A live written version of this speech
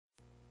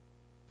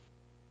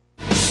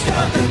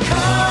Start the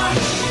car,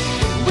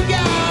 we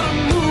gotta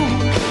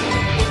move.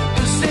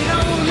 This ain't no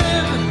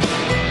living,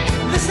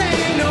 this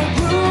ain't no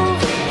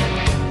groove.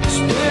 It's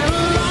been a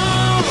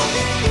long,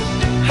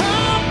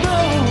 hard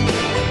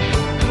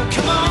road.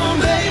 Come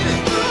on, baby,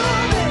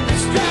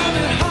 let's drive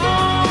it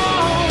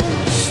home.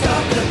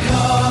 Start the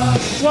car.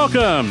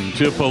 Welcome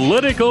to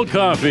Political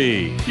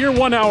Coffee, your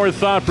 1 hour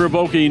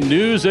thought-provoking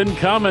news and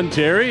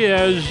commentary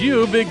as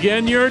you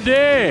begin your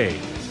day.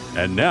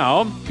 And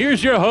now,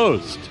 here's your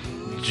host,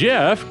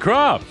 Jeff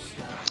Kropp.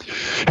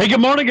 Hey,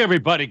 good morning,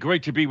 everybody.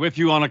 Great to be with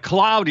you on a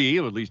cloudy,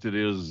 or at least it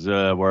is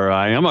where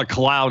I am, a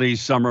cloudy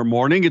summer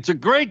morning. It's a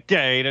great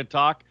day to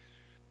talk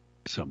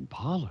some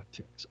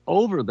politics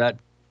over that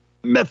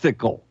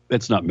mythical,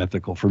 it's not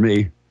mythical for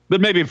me, but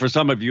maybe for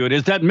some of you it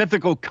is, that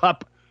mythical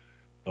cup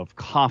of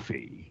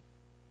coffee.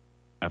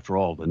 After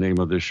all, the name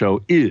of this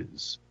show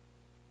is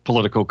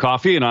Political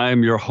Coffee, and I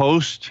am your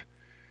host,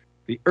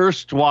 the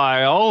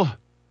erstwhile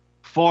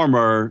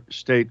former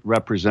state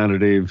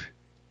representative,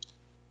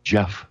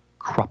 Jeff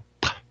Kropp,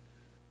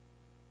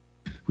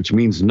 which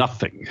means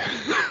nothing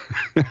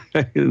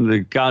in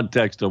the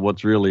context of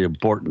what's really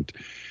important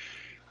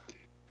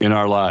in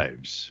our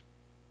lives.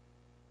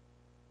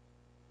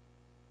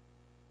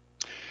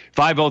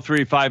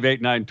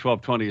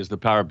 503-589-1220 is the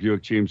Power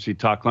Buick GMC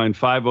talk line.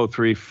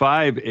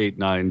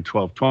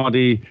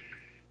 503-589-1220.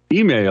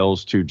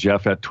 Emails to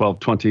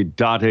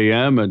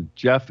jeff@1220.am and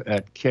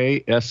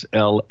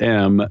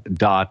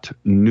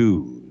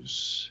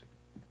jeff@kslm.news.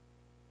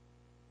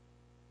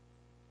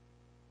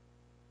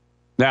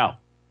 Now,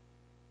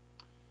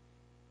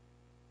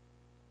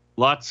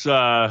 lots,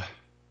 and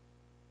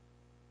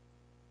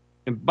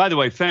by the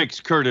way, thanks,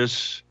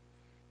 Curtis.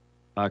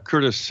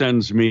 Curtis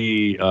sends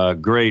me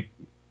great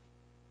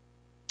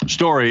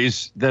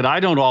stories that I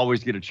don't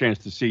always get a chance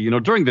to see. You know,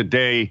 during the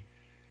day,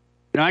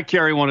 I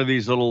carry one of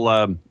these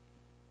little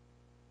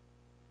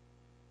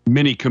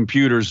mini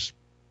computers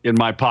in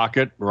my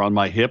pocket or on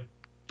my hip,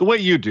 the way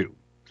you do.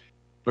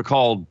 They're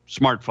called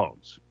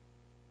smartphones.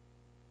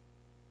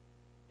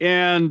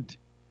 And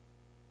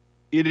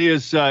it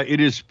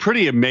is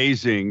pretty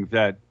amazing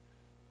that,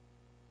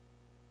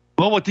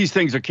 well, what these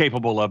things are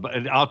capable of.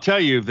 And I'll tell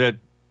you that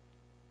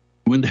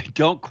when they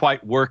don't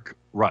quite work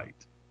right.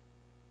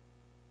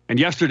 And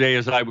yesterday,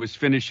 as I was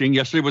finishing,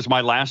 yesterday was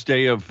my last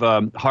day of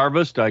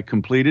harvest. I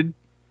completed.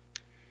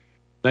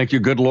 Thank you,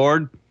 good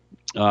Lord,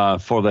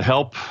 for the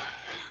help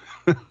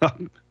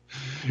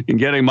in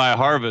getting my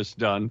harvest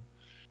done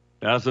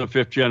as a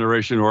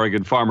fifth-generation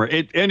Oregon farmer.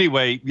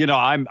 Anyway, you know,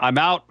 I'm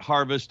out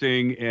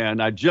harvesting, and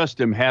I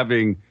just am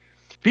having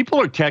people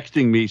are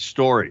texting me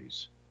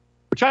stories,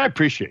 which I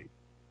appreciate.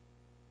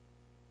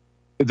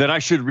 That I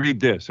should read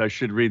this, I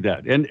should read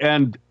that,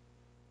 and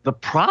the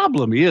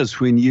problem is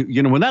when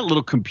when that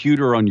little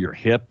computer on your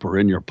hip or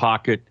in your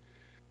pocket,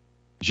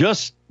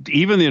 just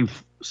even in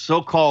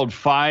so-called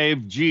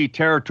 5G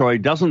territory,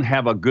 doesn't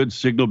have a good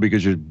signal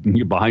because you're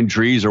behind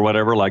trees or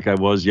whatever, like I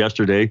was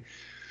yesterday.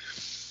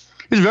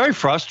 It's very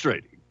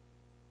frustrating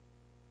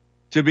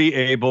to be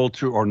able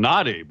to, or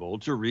not able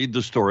to, read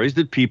the stories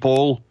that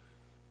people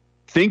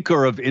think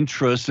are of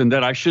interest and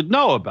that I should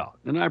know about,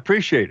 and I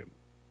appreciate them.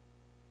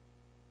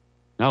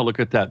 Now look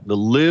at that. The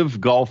Live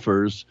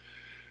golfers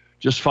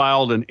just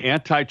filed an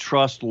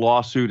antitrust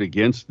lawsuit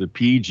against the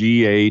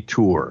PGA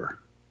Tour.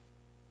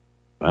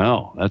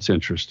 Well, that's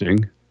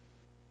interesting.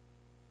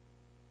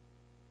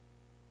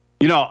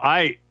 You know,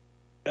 I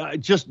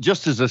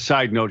just as a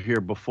side note here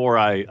before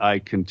I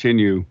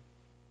continue,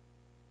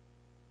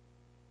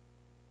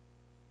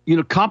 you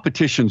know,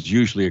 competition's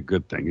usually a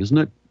good thing, isn't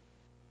it?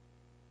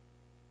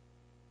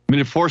 I mean,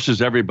 it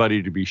forces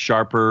everybody to be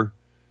sharper.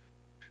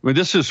 I mean,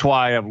 this is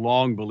why I've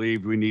long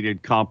believed we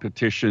needed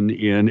competition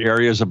in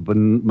areas of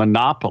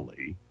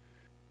monopoly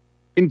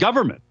in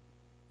government,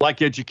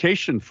 like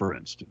education, for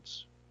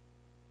instance.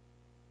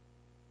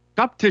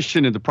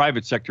 Competition in the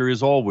private sector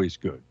is always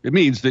good. It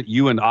means that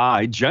you and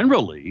I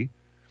generally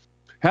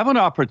have an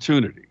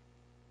opportunity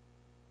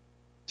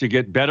to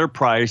get better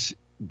price,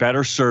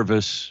 better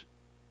service,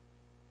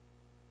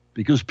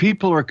 because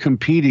people are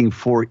competing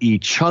for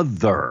each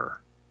other,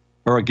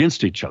 or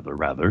against each other,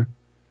 rather.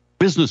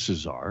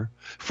 Businesses are,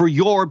 for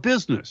your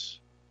business,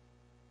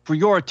 for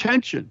your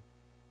attention.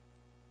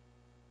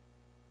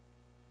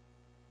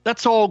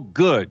 That's all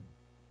good.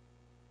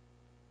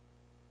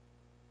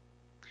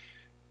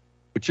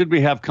 But should we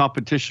have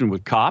competition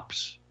with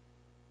cops?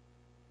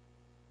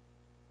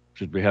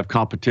 Should we have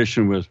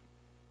competition with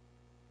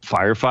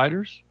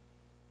firefighters?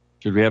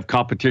 Should we have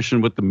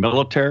competition with the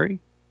military?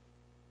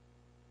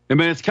 I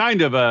mean, it's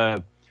kind of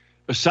a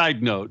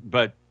side note,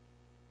 but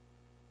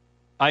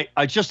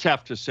I just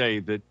have to say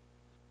that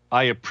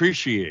I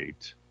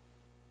appreciate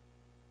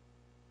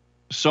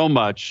so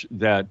much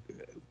that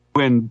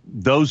when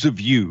those of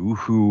you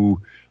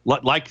who,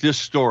 like this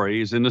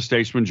story is in the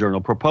Statesman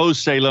Journal,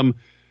 proposed Salem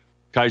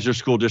Kaiser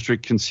School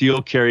District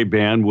concealed carry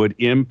ban would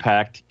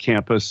impact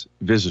campus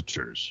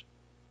visitors.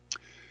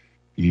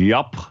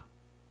 Yup.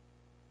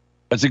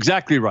 That's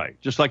exactly right.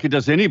 Just like it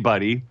does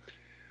anybody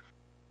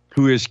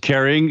who is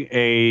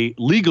carrying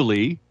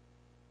legally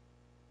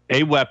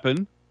a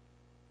weapon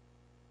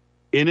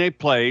in a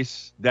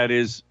place that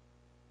is,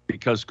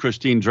 because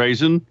Christine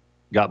Drazen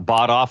got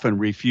bought off and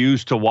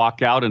refused to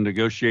walk out and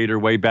negotiate her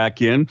way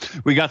back in.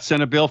 We got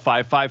Senate Bill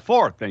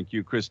 554. Thank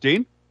you,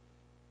 Christine.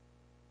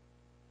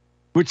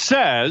 Which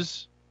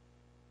says,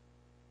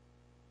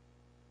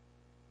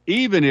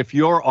 even if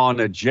you're on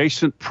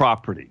adjacent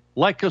property,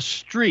 like a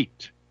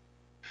street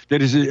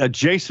that is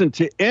adjacent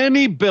to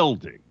any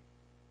building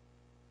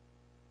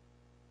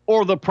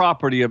or the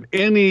property of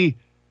any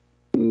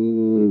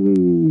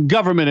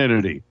government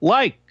entity,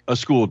 like a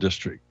school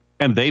district,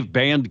 and they've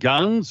banned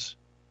guns,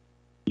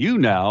 you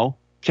now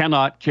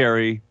cannot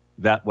carry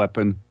that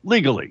weapon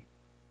legally.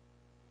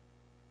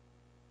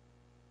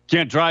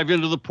 Can't drive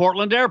into the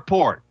Portland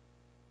airport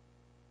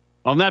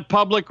on that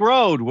public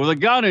road with a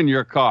gun in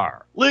your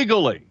car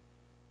legally.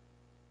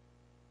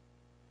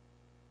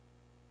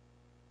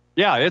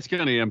 Yeah, it's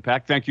going to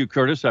impact. Thank you,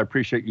 Curtis. I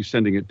appreciate you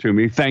sending it to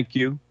me. Thank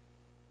you.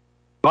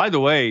 By the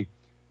way,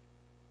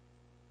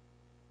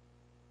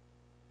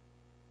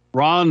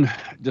 Ron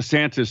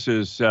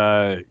DeSantis's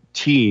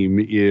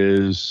team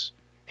is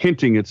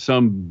hinting at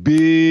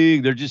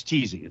they're just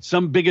teasing it,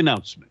 some big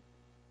announcement.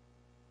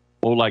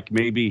 Oh, like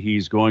maybe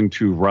he's going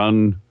to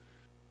run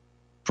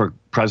for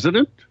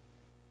president?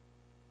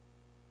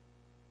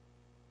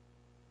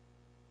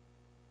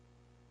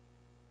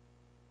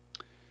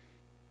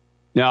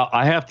 Now,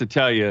 I have to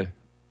tell you,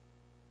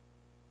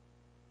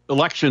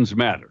 elections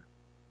matter.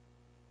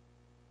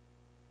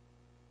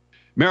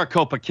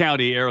 Maricopa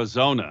County,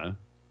 Arizona,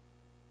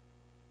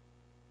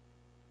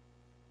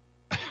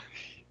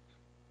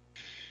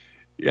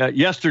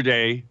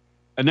 yesterday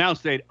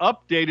announced they'd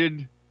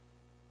updated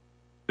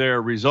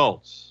their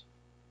results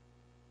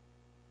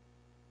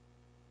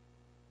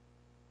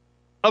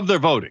of their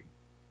voting.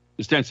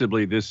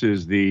 Ostensibly, this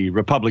is the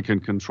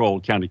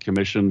Republican-controlled county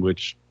commission,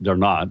 which they're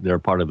not. They're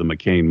part of the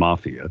McCain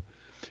mafia.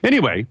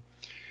 Anyway,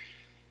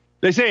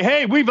 they say,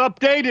 hey, we've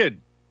updated.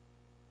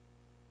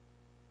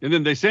 And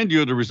then they send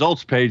you the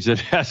results page that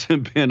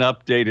hasn't been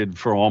updated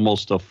for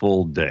almost a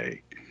full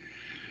day.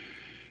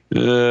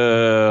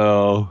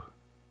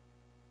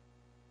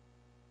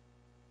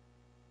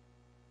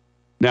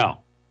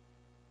 Now,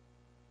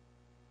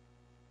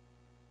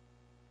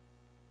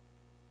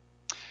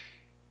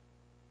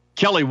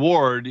 Kelly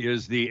Ward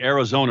is the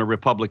Arizona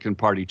Republican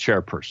Party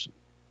chairperson.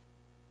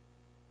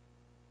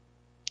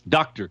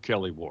 Dr.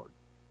 Kelly Ward,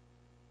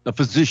 a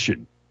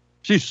physician.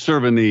 She's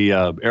serving the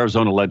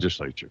Arizona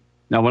legislature.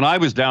 Now, when I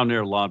was down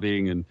there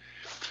lobbying in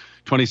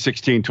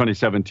 2016,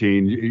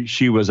 2017,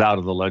 she was out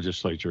of the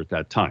legislature at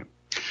that time.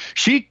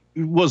 She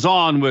was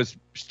on with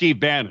Steve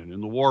Bannon in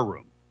the war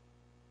room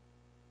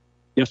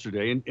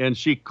yesterday, and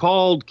she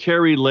called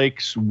Kari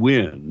Lake's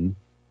win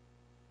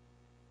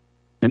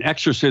an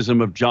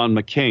exorcism of John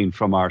McCain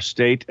from our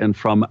state and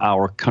from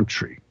our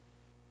country.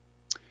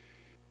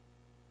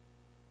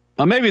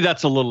 Now, maybe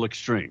that's a little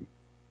extreme.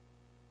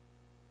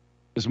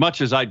 As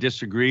much as I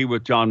disagree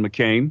with John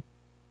McCain,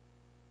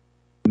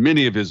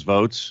 many of his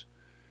votes,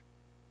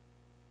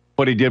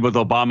 what he did with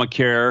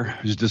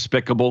Obamacare is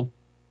despicable.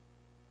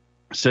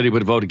 Said he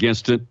would vote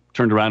against it,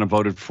 turned around and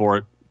voted for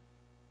it.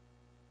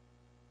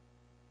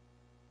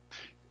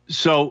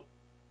 So,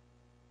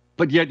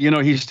 but yet,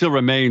 he still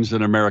remains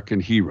an American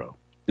hero.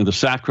 And the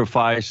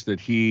sacrifice that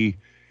he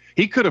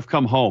could have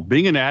come home,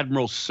 being an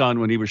admiral's son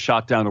when he was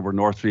shot down over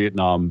North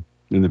Vietnam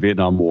in the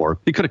Vietnam War,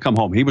 he could have come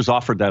home. He was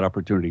offered that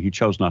opportunity. He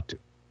chose not to.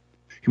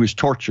 He was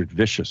tortured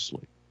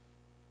viciously.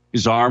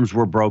 His arms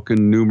were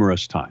broken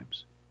numerous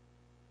times.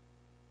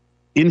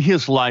 In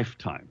his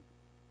lifetime,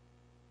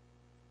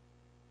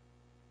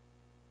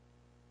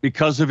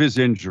 because of his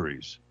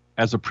injuries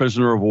as a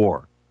prisoner of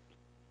war,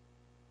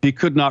 he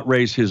could not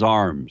raise his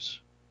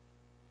arms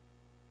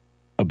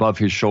above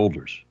his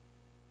shoulders.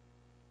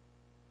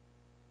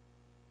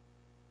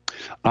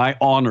 I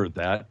honor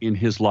that in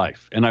his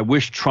life, and I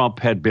wish Trump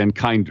had been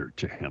kinder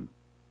to him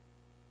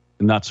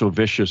and not so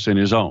vicious in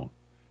his own.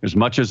 As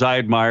much as I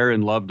admire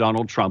and love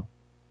Donald Trump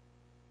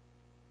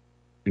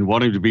and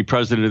wanting to be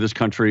president of this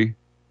country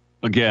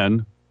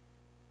again,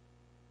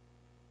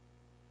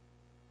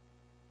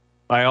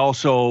 I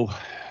also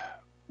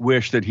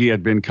wish that he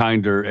had been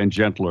kinder and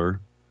gentler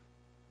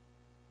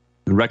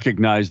and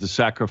recognized the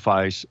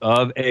sacrifice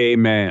of a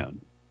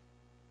man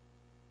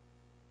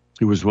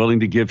who was willing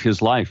to give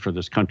his life for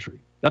this country.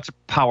 That's a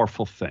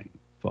powerful thing,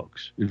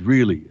 folks. It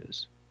really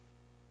is.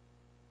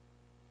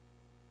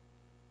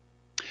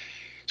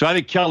 So I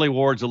think Kelly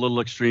Ward's a little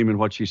extreme in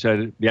what she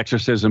said. The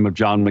exorcism of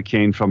John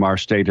McCain from our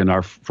state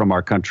and from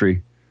our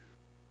country.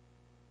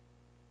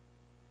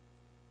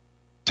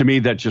 To me,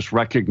 that just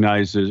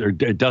recognizes, or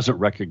it doesn't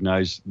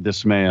recognize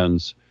this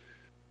man's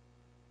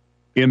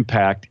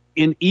impact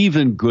in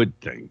even good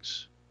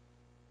things.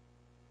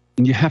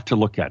 And you have to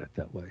look at it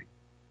that way.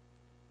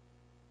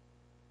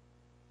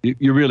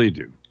 You really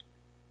do.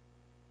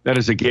 That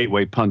is a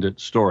Gateway Pundit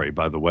story,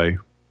 by the way.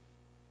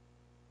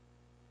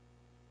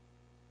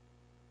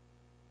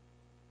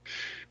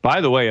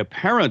 By the way,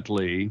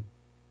 apparently,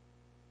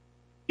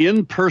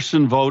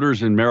 in-person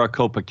voters in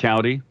Maricopa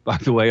County, by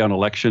the way, on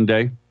Election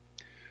Day,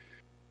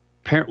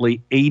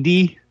 apparently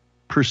 80%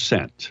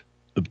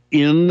 of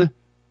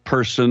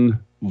in-person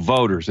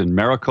voters in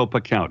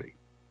Maricopa County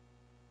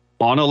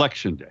on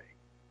Election Day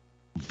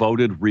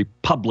voted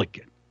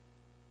Republican,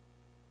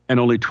 and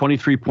only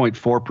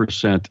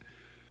 23.4%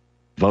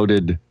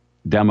 voted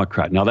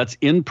Democrat. Now, that's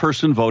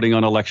in-person voting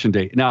on Election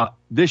Day. Now,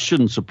 this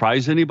shouldn't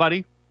surprise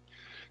anybody.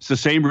 It's the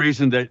same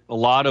reason that a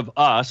lot of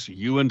us,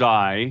 you and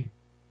I,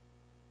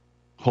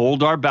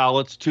 hold our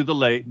ballots to the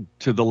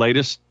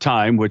latest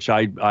time, which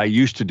I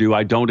used to do.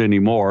 I don't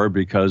anymore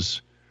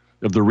because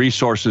of the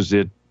resources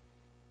it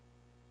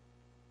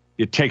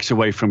takes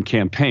away from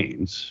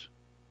campaigns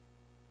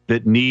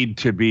that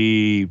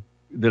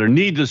are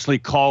needlessly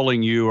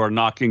calling you or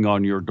knocking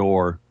on your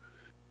door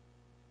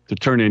to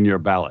turn in your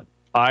ballot.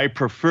 I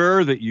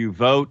prefer that you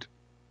vote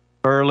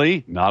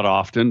early, not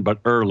often, but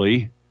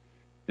early,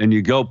 and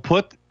you go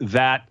put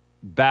that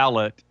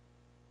ballot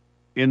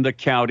in the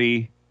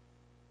county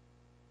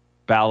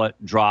ballot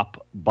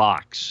drop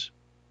box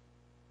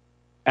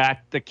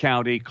at the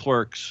county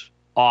clerk's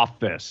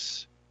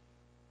office.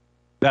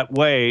 That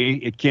way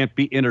it can't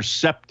be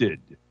intercepted,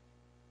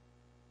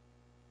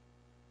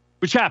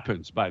 which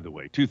happens, by the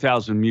way.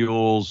 2,000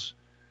 Mules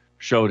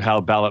showed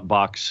how ballot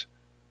box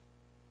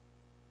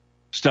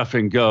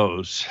stuffing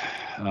goes.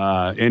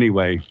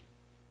 Anyway,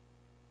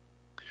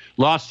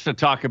 lots to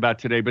talk about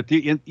today, but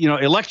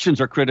elections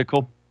are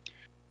critical.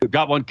 We've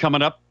got one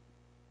coming up.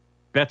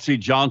 Betsy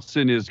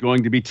Johnson is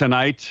going to be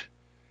tonight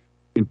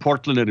in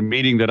Portland at a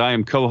meeting that I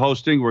am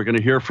co-hosting. We're going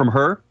to hear from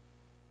her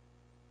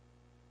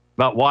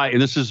about why,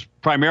 and this is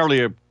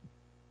primarily a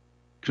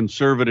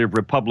conservative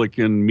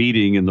Republican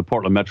meeting in the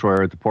Portland metro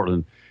area at the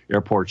Portland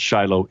Airport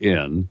Shiloh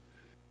Inn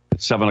at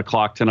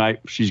 7:00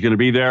 tonight. She's going to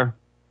be there.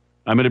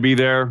 I'm going to be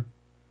there.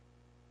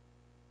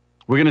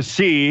 We're going to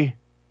see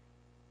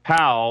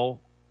how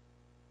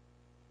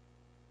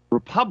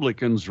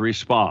Republicans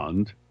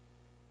respond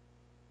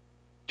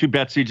to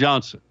Betsy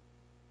Johnson.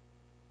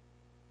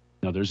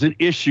 Now, there's an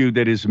issue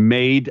that is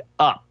made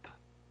up,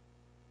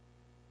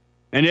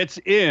 and it's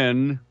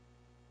in,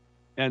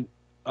 and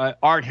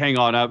Art, hang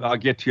on, I'll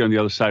get to you on the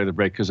other side of the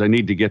break because I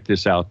need to get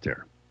this out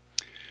there.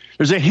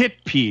 There's a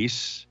hit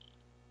piece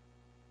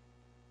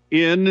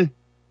in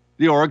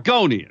the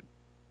Oregonian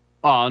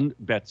on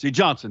Betsy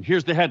Johnson.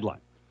 Here's the headline.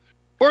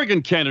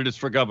 Oregon candidates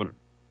for governor.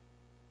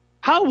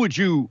 How would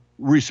you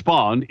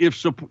respond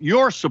if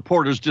your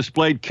supporters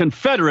displayed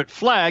Confederate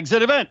flags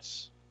at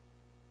events?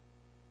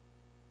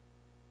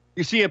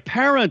 You see,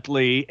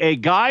 apparently a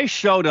guy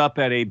showed up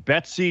at a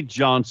Betsy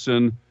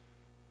Johnson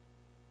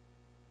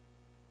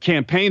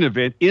campaign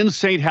event in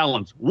St.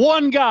 Helens.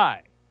 One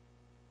guy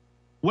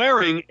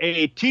wearing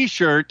a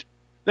T-shirt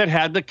that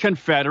had the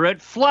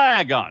Confederate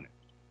flag on it.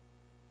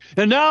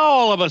 And now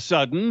all of a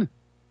sudden,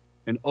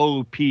 an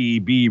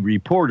OPB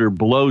reporter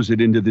blows it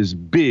into this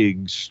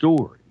big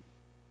story.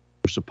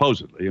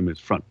 Supposedly, it's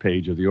front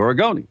page of the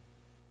Oregonian.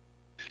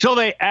 So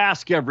they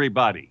ask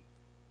everybody.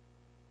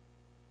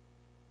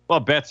 Well,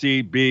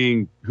 Betsy,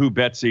 being who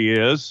Betsy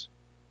is,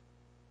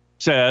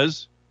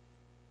 says,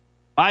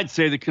 I'd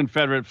say the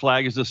Confederate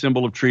flag is a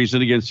symbol of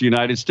treason against the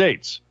United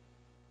States.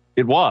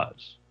 It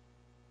was,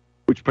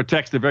 which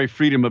protects the very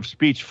freedom of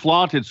speech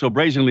flaunted so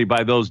brazenly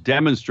by those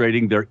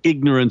demonstrating their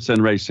ignorance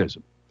and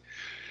racism.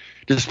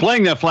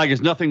 Displaying that flag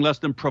is nothing less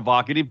than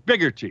provocative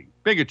bigotry,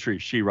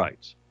 she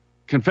writes.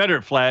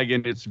 Confederate flag,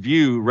 in its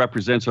view,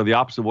 represents the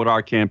opposite of what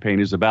our campaign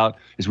is about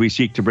as we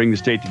seek to bring the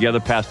state together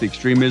past the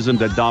extremism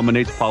that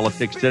dominates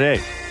politics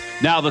today.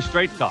 Now the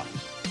straight talks.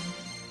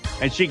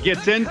 And she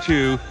gets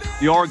into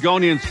the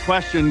Oregonian's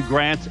question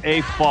grants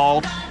a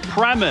false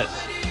premise.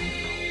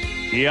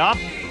 Yup.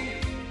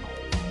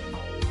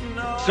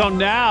 So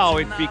now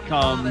it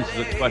becomes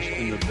the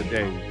question of the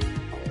day.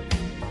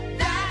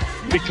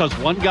 Because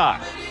one guy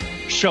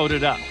showed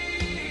it up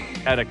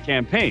at a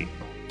campaign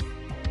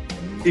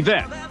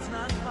event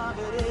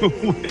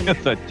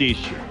with a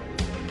T-shirt.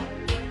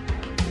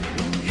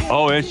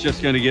 Oh, it's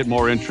just going to get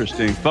more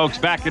interesting. Folks,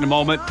 back in a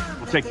moment.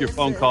 We'll take your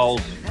phone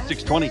calls.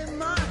 620.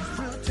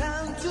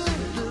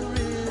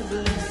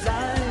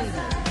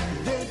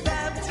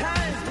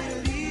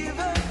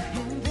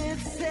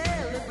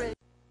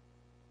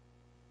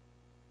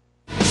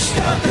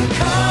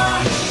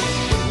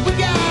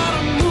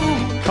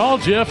 Call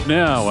Jeff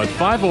now at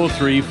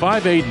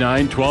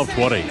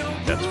 503-589-1220.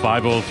 That's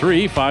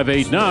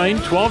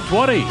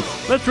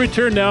 503-589-1220. Let's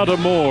return now to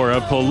more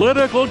of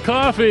Political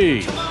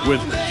Coffee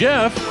with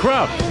Jeff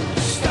Krupp.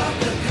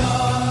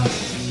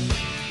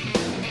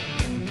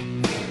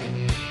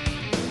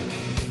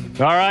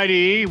 All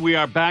righty, we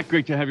are back.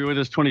 Great to have you with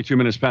us. 22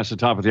 minutes past the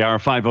top of the hour.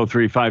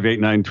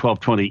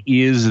 503-589-1220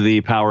 is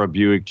the Power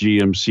Buick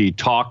GMC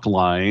talk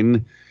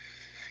line.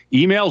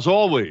 Emails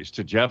always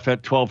to Jeff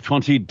at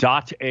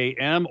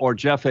 1220.am or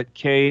Jeff at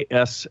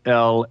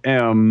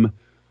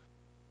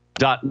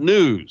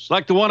KSLM.news.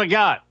 Like the one I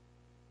got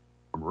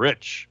from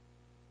Rich.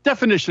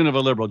 Definition of a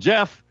liberal.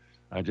 Jeff,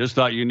 I just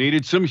thought you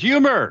needed some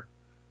humor.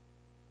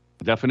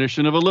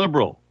 Definition of a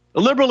liberal. A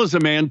liberal is a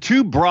man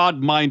too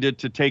broad-minded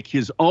to take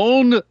his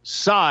own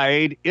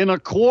side in a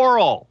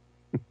quarrel.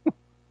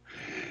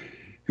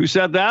 Who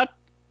said that?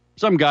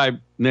 Some guy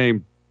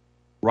named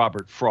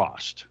Robert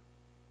Frost.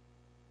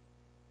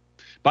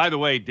 By the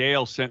way,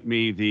 Dale sent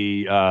me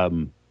the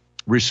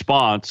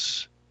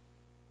response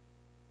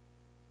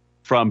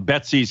from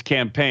Betsy's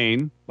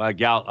campaign, a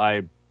gal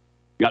I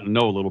got to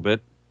know a little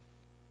bit,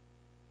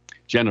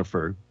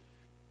 Jennifer.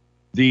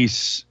 The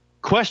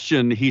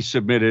question he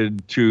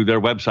submitted to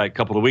their website a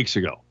couple of weeks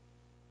ago.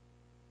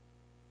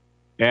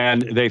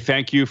 And they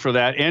thank you for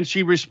that. And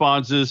she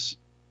responds,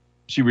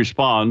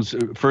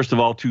 first of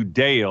all, to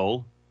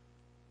Dale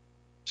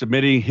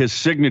submitting his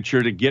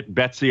signature to get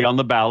Betsy on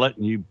the ballot.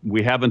 And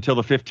we have until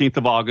the 15th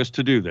of August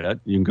to do that.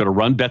 You can go to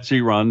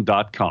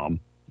runbetsyrun.com. You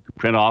can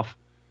print off a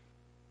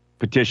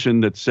petition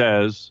that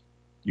says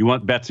you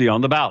want Betsy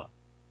on the ballot.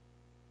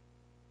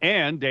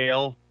 And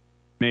Dale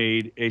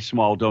made a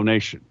small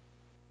donation.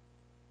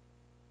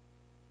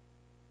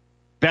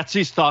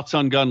 Betsy's thoughts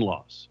on gun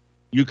laws.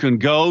 You can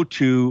go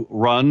to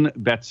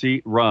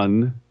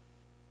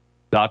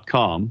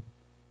runbetsyrun.com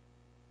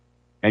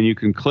and you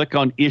can click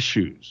on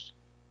issues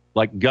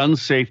like gun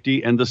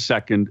safety and the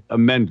Second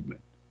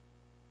Amendment.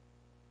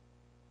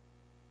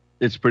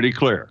 It's pretty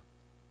clear.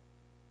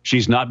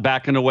 She's not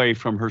backing away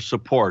from her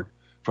support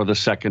for the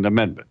Second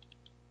Amendment.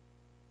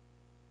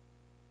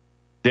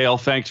 Dale,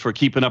 thanks for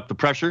keeping up the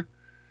pressure.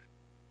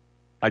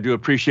 I do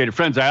appreciate it.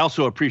 Friends, I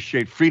also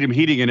appreciate Freedom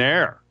Heating and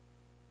Air,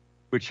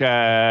 which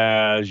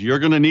has, you're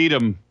going to need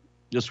them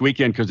this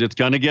weekend because it's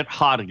going to get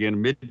hot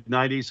again,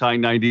 mid-90s, high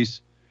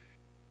 90s.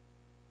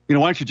 You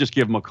know, why don't you just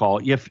give them a call?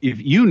 If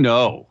you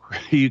know,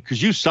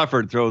 because you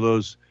suffered through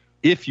those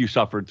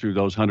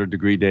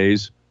 100-degree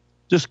days,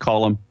 just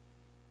call them.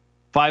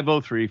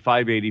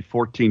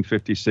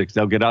 503-580-1456.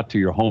 They'll get out to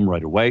your home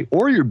right away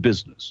or your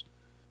business.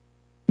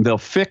 They'll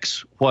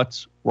fix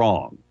what's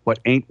wrong, what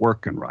ain't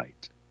working right.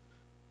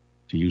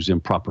 To use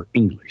improper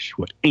English,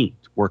 what ain't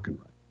working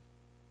right.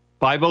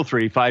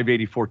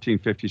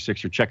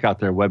 503-580-1456 or check out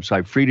their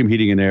website,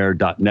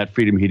 freedomheatingandair.net,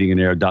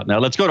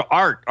 freedomheatingandair.net. Let's go to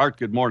Art. Art,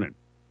 good morning.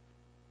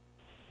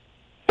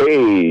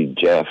 Hey,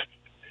 Jeff.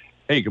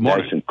 Hey, good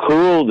morning. Nice and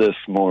cool this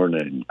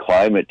morning.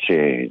 Climate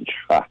change.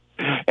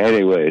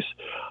 Anyways,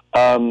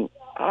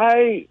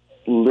 I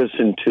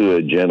listened to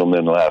a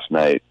gentleman last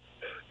night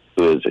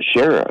who is a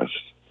sheriff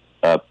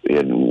up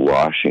in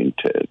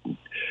Washington,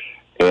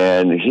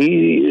 and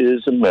he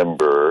is a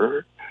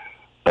member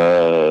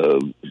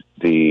of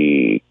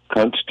the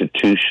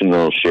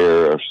Constitutional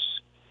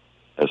Sheriffs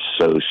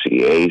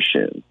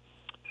Association.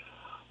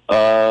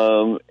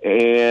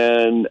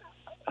 And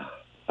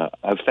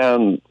I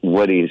found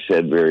what he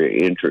said very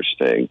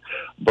interesting,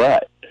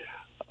 but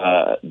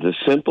the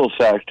simple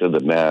fact of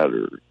the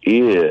matter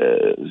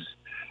is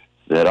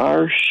that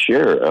our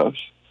sheriff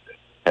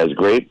has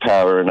great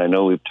power, and I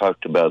know we've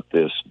talked about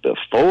this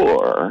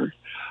before,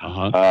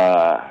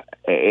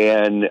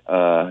 and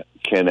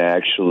can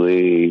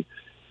actually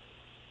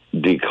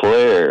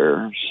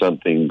declare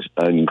something's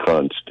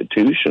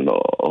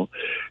unconstitutional,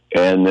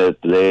 and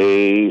that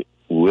they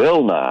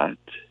will not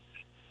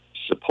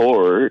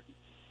support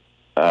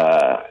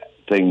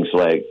things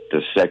like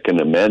the Second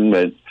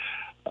Amendment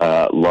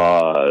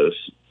laws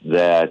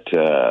that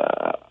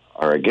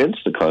are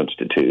against the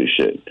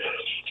Constitution.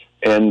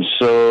 And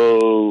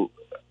so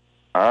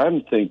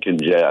I'm thinking,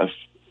 Jeff,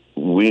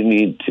 we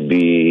need to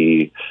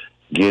be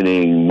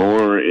getting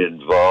more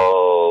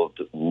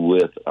involved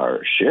with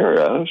our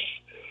sheriffs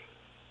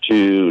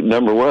to,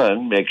 number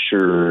one, make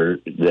sure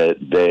that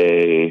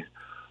they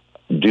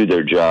do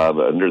their job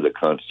under the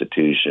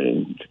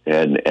Constitution,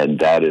 and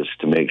that is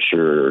to make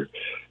sure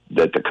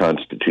that the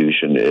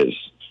Constitution is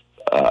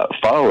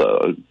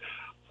followed,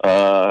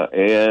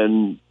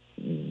 and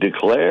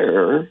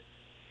declare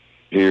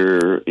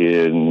here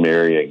in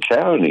Marion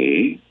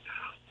County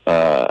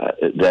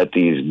that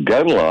these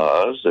gun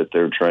laws that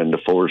they're trying to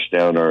force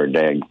down our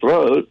dang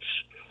throats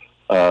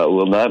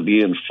will not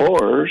be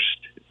enforced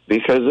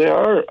because they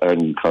are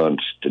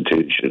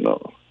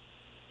unconstitutional.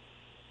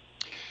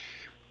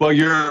 Well,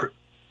 you're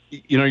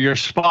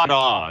spot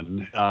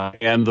on,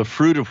 and the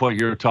fruit of what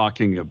you're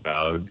talking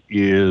about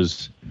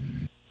is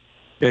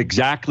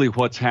exactly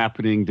what's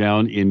happening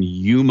down in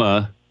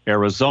Yuma,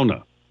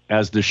 Arizona.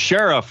 As the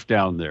sheriff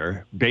down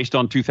there, based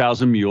on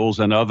 2,000 mules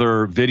and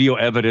other video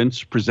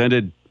evidence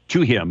presented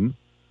to him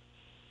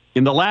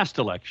in the last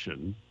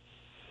election,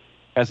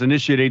 has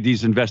initiated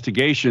these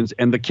investigations,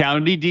 and the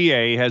county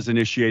DA has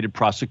initiated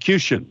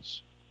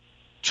prosecutions.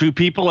 2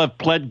 people have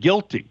pled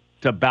guilty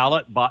to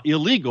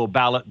illegal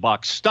ballot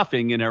box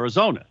stuffing in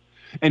Arizona.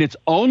 And it's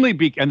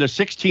only and there's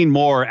 16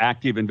 more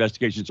active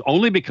investigations,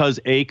 only because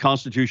a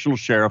constitutional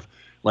sheriff,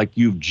 like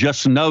you've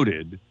just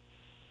noted,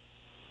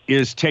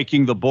 is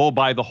taking the bull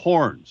by the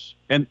horns.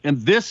 And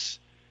this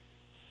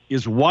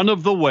is one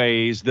of the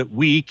ways that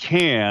we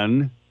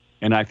can,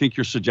 and I think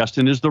your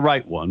suggestion is the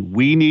right one,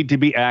 we need to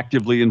be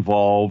actively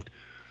involved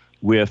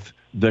with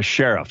the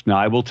sheriff. Now,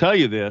 I will tell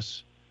you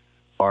this,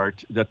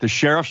 Art, that the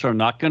sheriffs are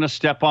not going to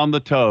step on the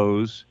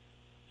toes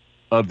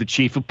of the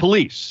chief of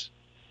police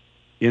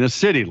in a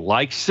city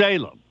like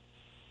Salem.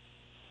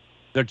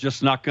 They're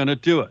just not going to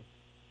do it.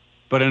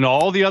 But in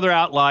all the other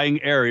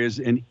outlying areas,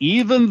 and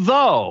even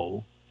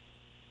though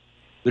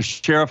the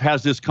sheriff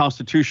has this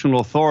constitutional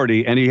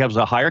authority, and he has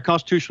a higher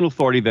constitutional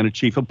authority than a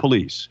chief of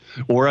police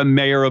or a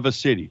mayor of a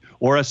city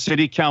or a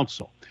city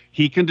council,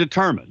 he can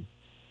determine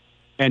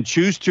and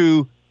choose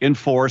to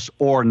enforce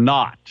or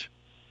not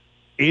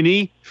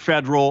any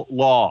federal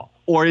law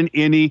or in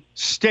any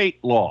state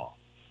law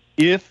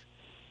if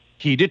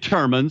he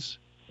determines,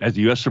 as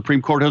the U.S.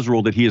 Supreme Court has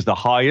ruled, that he is the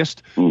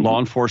highest law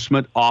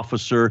enforcement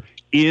officer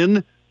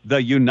in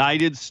the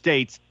United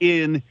States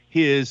in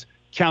his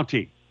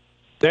county.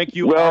 Thank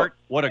you, Art.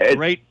 What a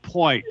great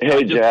point.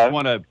 Hey, Jeff,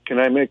 can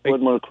I make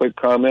one more quick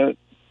comment?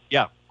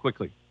 Yeah,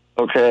 quickly.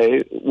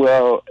 Okay.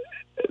 Well,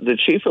 the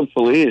chief of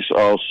police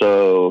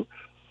also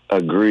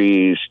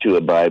agrees to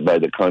abide by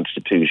the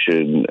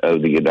Constitution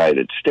of the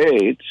United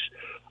States,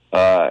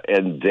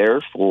 and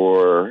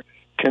therefore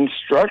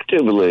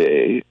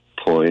constructively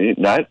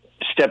not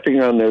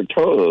stepping on their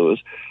toes,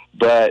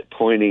 but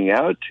pointing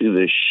out to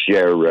the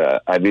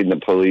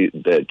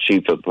the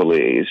chief of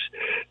police,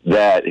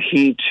 that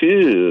he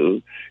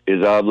too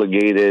is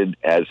obligated,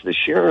 as the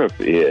sheriff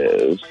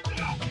is,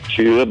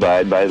 to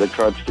abide by the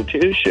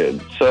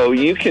Constitution. So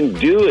you can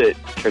do it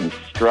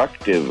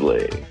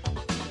constructively.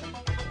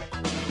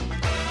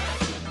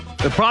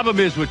 The problem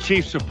is with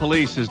chiefs of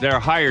police is they're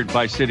hired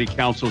by city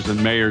councils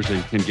and mayors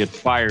and can get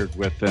fired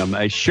with them.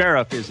 A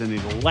sheriff is an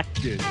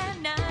elected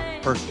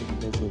person.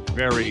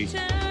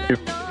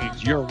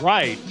 You're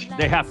right.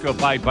 They have to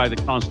abide by the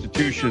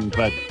Constitution,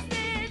 but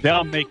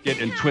they'll make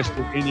it and twist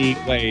it any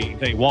way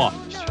they want.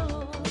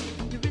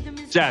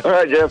 All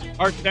right, Jeff.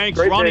 All right, thanks.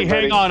 Great Ronnie,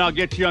 day, hang on. I'll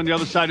get you on the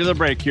other side of the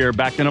break here.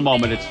 Back in a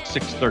moment. It's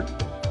 6:30.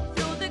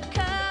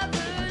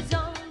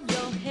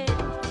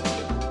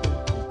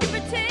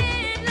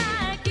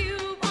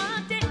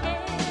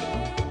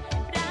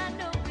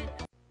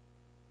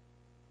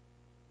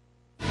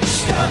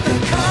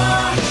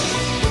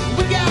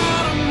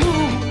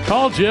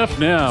 Call Jeff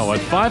now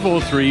at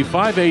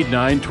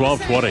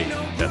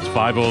 503-589-1220. That's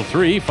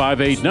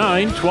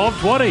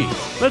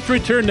 503-589-1220. Let's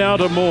return now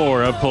to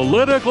more of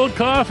Political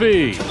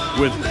Coffee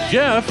with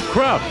Jeff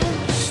Krupp. –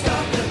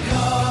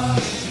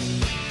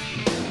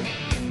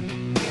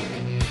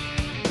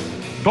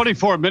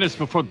 24 minutes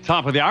before the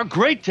top of the hour.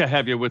 Great to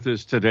have you with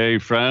us today,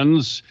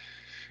 friends.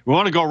 We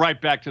want to go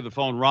right back to the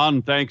phone.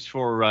 Ron, thanks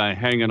for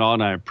hanging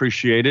on. I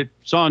appreciate it.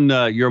 What's on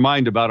your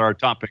mind about our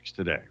topics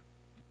today?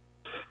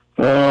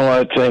 Well,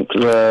 I think,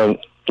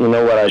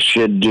 what I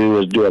should do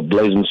is do a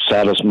blazing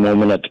saddest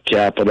moment at the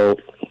Capitol.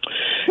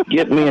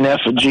 Get me an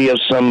effigy of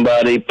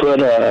somebody, get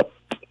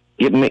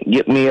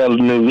me a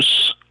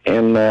noose,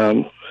 and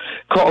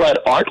call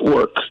that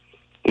artwork.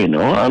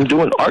 I'm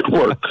doing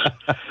artwork.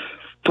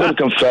 Put a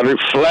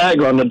Confederate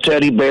flag on the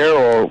teddy bear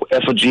or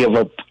effigy of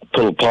a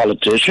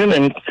politician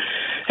and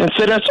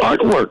say that's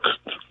artwork.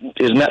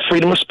 Isn't that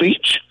freedom of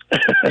speech?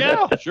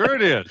 Yeah, sure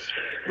it is.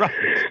 Right.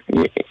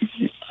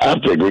 I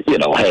figured,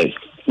 hey,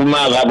 we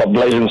might as well have a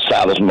blazing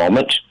saddest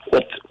moment.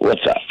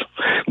 What's up?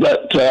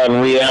 But in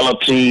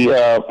reality,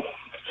 first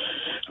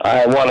of all,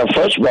 I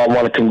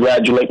want to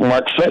congratulate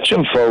Mark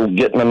Fetcham for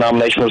getting the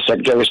nomination for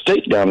Secretary of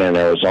State down there in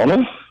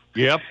Arizona.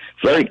 Yep.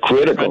 Very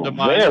critical.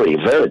 Very,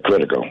 very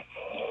critical.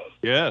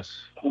 Yes.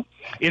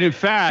 And in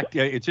fact,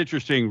 it's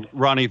interesting,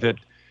 Ronnie, that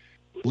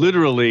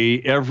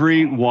literally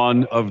every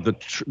one of the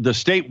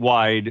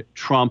statewide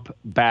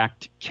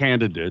Trump-backed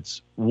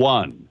candidates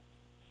won.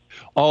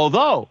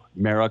 Although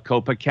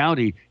Maricopa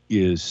County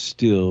is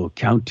still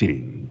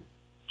counting.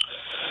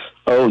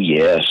 Oh,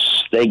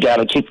 yes. They got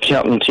to keep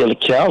counting until the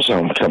cows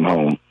come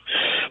home.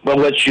 But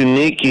what's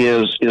unique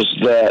is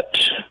that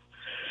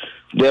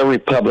their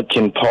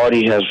Republican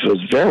Party was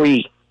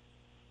very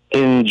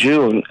in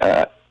June.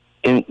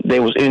 They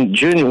was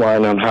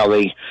genuine on how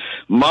they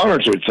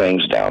monitored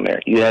things down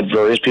there. You had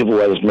various people,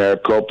 whether it's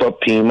Maricopa,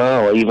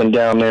 Pima, or even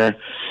down there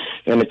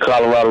in the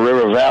Colorado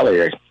River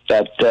Valley,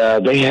 that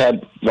they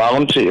had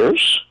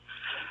volunteers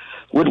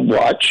would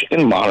watch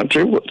and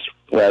monitor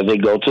where they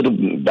go to the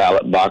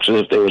ballot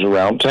boxes if they was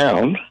around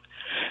town,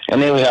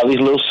 and they would have these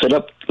little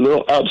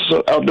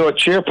outdoor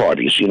chair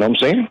parties, you know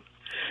what I'm saying?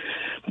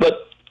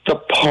 But the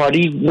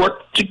party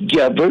worked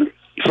together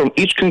from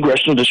each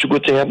congressional district,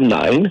 which they have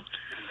 9.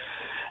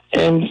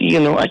 And,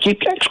 I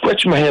keep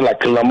scratching my head like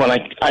Columbo,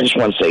 and I just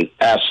want to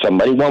ask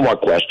somebody one more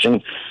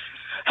question.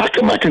 How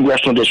come my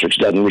congressional districts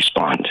doesn't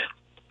respond?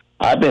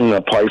 I've been in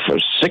a party for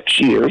 6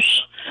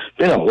 years,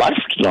 been a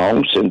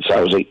lifelong since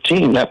I was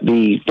 18, that'd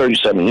be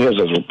 37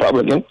 years as a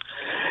Republican,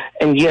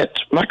 and yet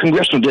my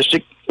congressional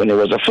district, when there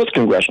was a 5th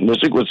congressional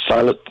district, was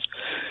silent,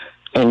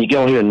 and you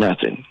don't hear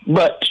nothing.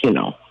 But,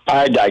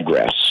 I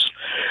digress.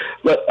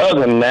 But other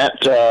than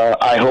that,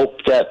 I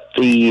hope that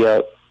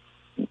the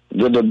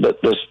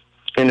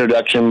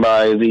introduction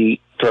by the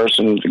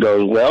person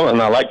goes well,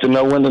 and I'd like to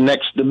know when the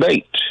next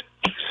debate.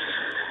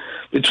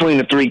 between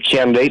the three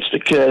candidates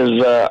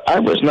because I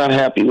was not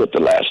happy with the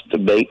last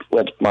debate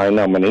with my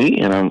nominee,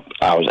 and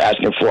I was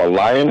asking for a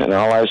lion, and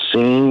all I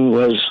seen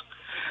was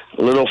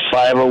a little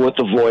fiver with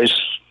a voice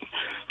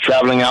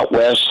traveling out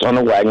west on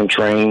a wagon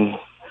train,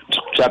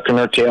 tucking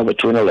her tail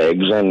between her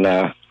legs, and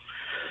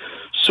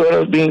sort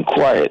of being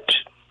quiet.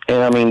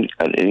 And I mean,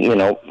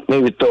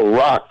 maybe throw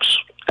rocks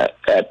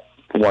at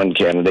one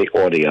candidate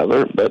or the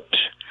other, but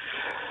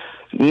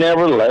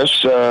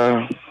nevertheless,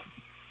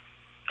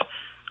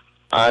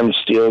 I'm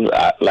still,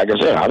 like I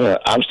said,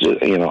 I'm still,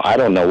 I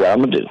don't know what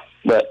I'm gonna do,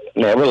 but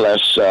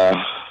nevertheless,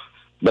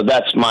 but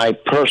that's my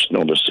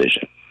personal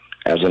decision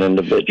as an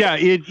individual. Yeah,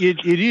 it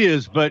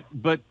is, but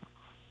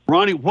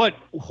Ronnie, what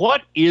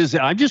is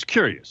it? I'm just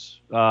curious.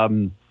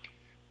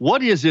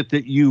 What is it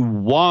that you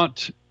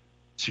want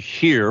to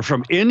hear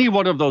from any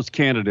one of those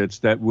candidates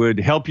that would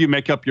help you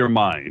make up your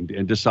mind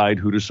and decide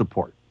who to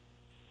support?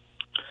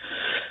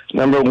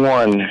 Number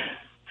one,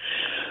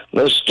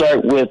 let's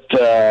start with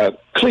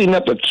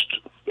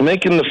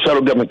making the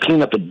federal government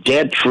clean up the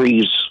dead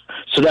trees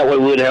so that way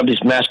we would have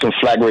these mass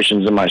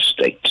conflagrations in my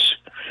states.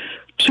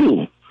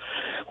 Two,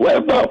 what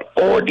about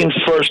Oregon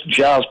first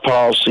jobs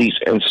policies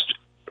and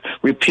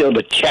repeal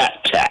the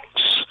cat tax?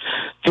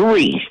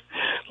 Three,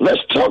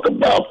 let's talk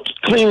about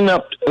cleaning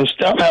up and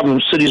stop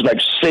having cities like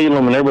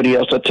Salem and everybody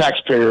else, the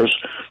taxpayers,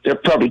 their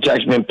property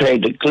tax being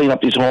paid to clean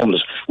up these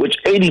homeless, which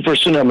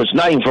 80% of them is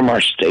not even from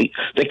our state.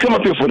 They come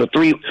up here for the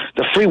free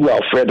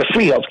welfare, the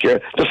free health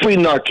care, the free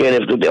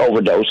Narcan if they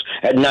overdose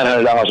at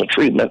 $900 a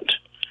treatment.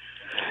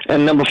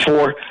 And number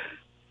four,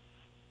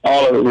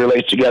 all of it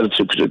relates together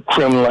to the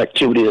criminal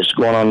activity that's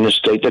going on in this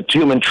state, the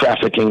human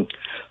trafficking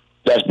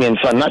that's being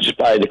funded not just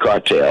by the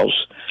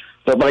cartels,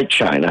 but by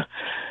China.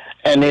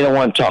 And they don't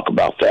want to talk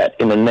about that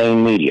in the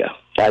main media.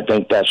 I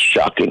think that's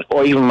shocking.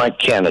 Or even my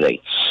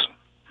candidates.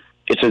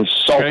 It's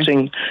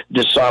insulting,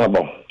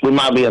 dishonorable. We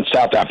might be in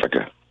South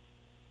Africa.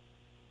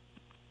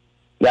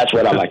 That's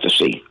what I'd like to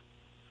see.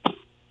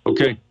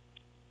 Okay.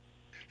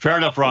 Fair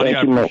enough, Ronnie.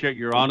 I appreciate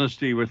your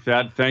honesty with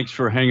that. Thanks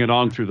for hanging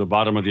on through the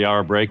bottom of the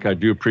hour break. I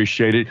do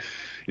appreciate it.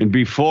 And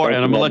I'm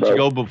going to let you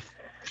go.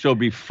 So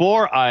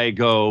before I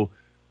go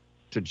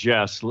to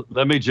Jess,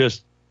 let me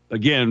just,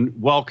 again,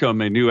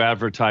 welcome a new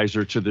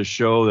advertiser to the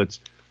show. That's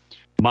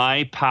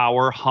My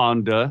Power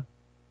Honda.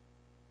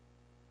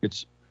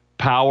 It's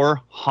Power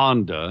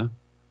Honda.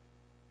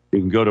 You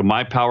can go to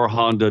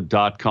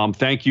mypowerhonda.com.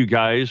 Thank you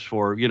guys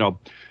for,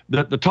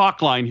 the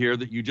talk line here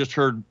that you just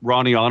heard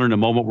Ronnie on. In a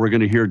moment, we're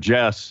going to hear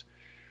Jess,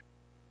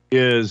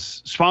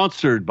 is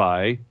sponsored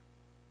by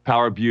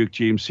Power Buick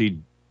GMC.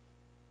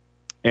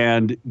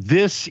 And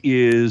this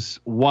is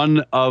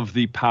one of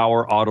the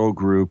Power Auto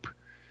Group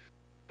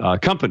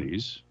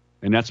companies,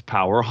 and that's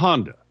Power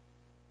Honda.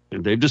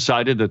 And they've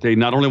decided that they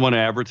not only want to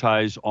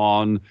advertise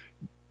on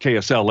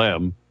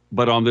KSLM,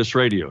 but on this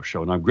radio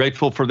show. And I'm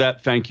grateful for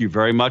that. Thank you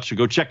very much. So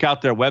go check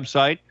out their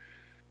website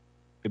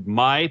at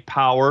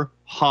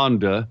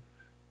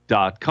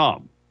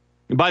mypowerhonda.com.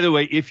 And by the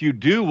way, if you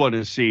do want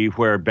to see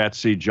where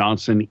Betsy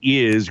Johnson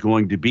is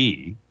going to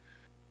be,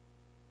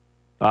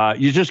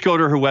 you just go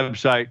to her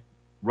website,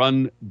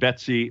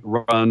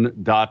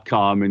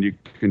 runbetsyrun.com, and you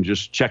can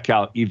just check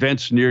out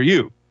events near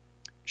you.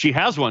 She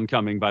has one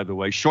coming, by the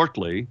way,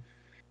 shortly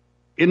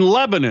in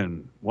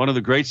Lebanon, one of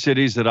the great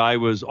cities that I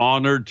was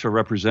honored to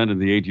represent in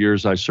the 8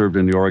 years I served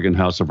in the Oregon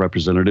House of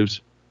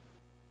Representatives,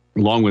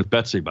 along with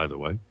Betsy, by the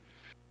way.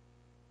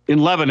 In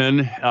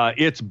Lebanon,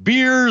 it's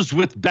Beers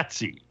with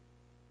Betsy.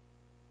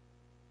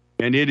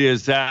 And it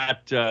is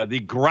at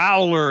the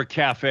Growler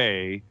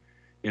Cafe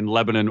in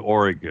Lebanon,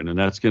 Oregon. And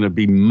that's going to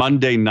be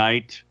Monday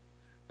night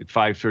at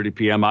 5:30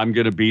 p.m. I'm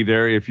going to be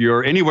there. If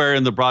you're anywhere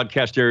in the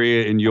broadcast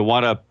area and you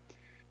want to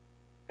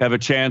have a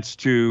chance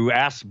to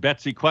ask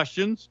Betsy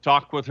questions,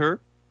 talk with her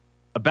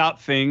about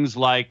things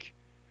like,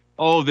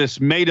 this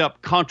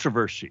made-up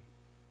controversy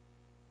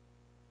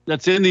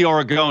that's in the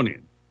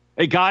Oregonian.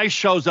 A guy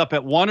shows up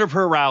at one of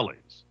her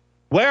rallies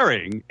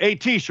wearing a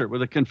T-shirt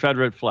with a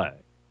Confederate flag.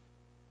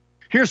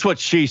 Here's what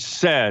she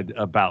said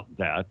about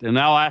that, and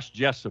I'll ask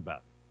Jess about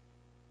it.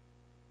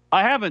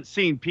 I haven't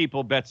seen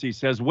people, Betsy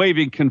says,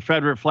 waving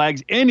Confederate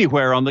flags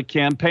anywhere on the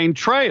campaign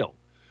trail.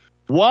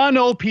 One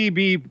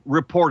OPB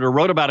reporter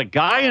wrote about a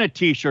guy in a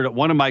T-shirt at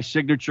one of my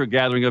signature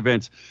gathering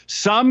events.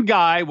 Some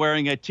guy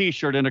wearing a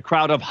T-shirt in a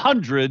crowd of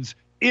hundreds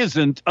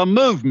isn't a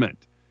movement.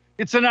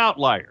 It's an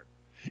outlier.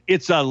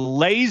 It's a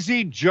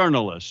lazy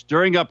journalist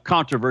stirring up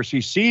controversy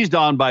seized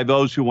on by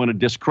those who want to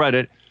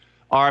discredit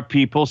our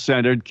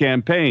people-centered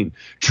campaign.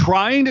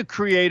 Trying to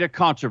create a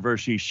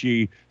controversy,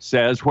 she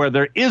says, where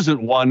there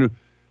isn't one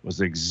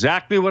was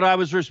exactly what I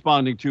was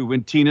responding to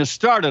when Tina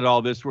started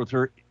all this with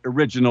her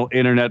original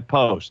internet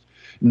post.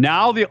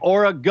 Now the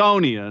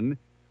Oregonian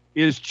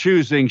is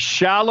choosing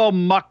shallow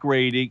muck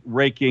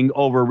raking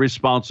over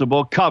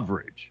responsible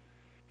coverage.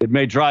 It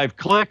may drive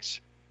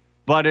clicks,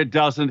 but it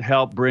doesn't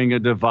help bring a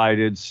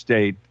divided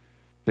state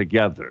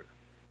together.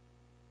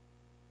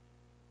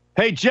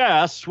 Hey,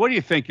 Jess, what do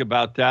you think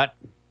about that?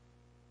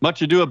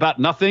 Much ado about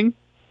nothing?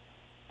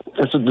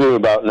 It's a do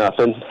about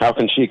nothing. How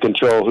can she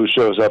control who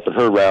shows up at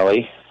her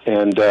rally?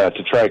 And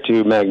to try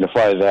to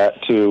magnify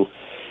that to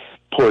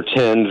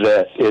portend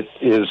that it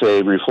is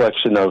a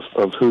reflection of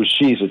who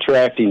she's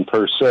attracting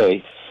per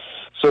se.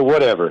 So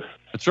whatever.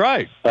 That's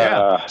right.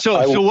 Yeah.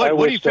 So what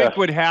do you think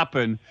would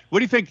happen? What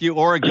do you think the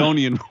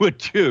Oregonian would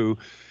do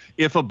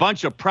if a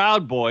bunch of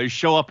Proud Boys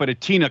show up at a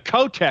Tina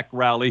Kotek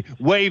rally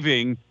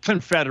waving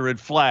Confederate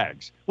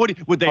flags?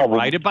 Would they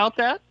write about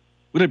that?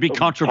 Would it be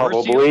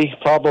controversial?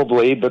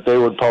 Probably, but they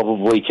would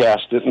probably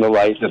cast it in the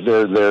light that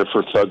they're there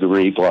for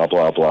thuggery, blah,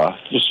 blah, blah.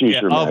 Just use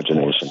your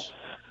imagination.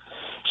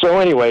 So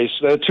anyways,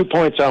 2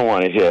 points I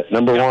want to hit.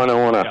 Number one, I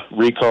want to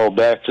recall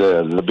back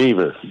to the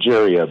Beaver,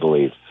 Jerry, I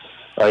believe.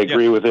 I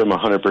agree with him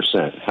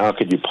 100%. How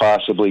could you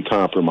possibly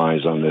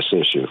compromise on this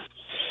issue?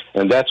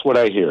 And that's what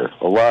I hear,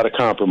 a lot of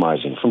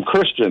compromising from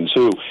Christians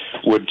who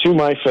would, to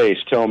my face,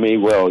 tell me,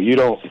 well, you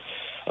don't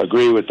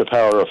agree with the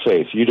power of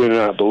faith. You do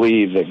not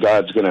believe that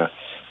God's going to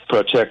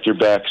protect your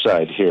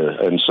backside here.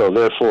 And so,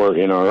 therefore,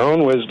 in our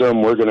own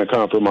wisdom, we're going to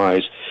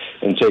compromise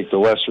and take the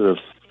lesser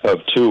of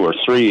two or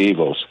three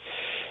evils.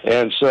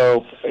 And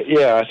so,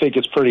 yeah, I think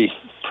it's pretty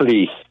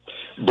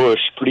bush,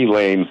 pretty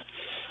lame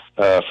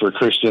for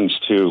Christians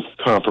to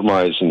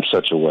compromise in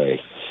such a way.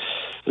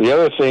 The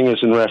other thing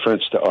is in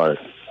reference to art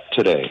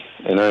today,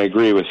 and I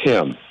agree with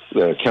him.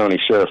 The county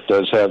sheriff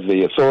does have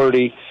the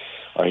authority.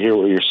 I hear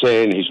what you're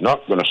saying. He's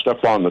not going to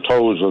step on the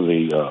toes of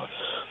the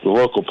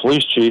local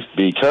police chief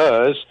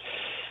because,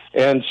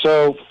 and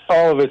so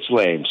all of it's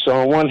lame.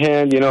 So on one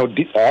hand,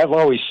 I've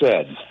always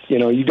said,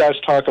 you guys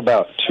talk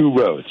about two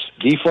roads,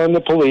 defund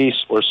the police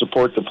or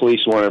support the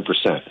police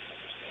 100%.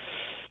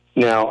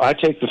 Now, I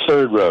take the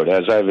third road,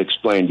 as I've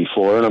explained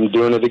before, and I'm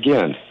doing it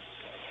again.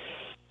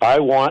 I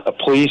want a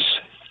police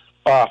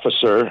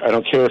officer, I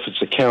don't care if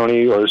it's a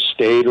county or a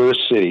state or a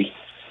city,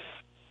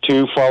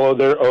 to follow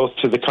their oath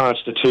to the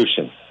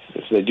Constitution.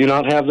 If they do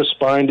not have the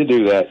spine to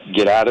do that,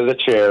 get out of the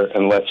chair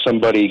and let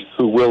somebody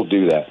who will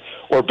do that.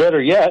 Or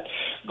better yet,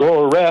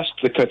 go arrest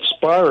the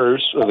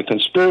conspirators or the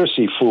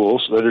conspiracy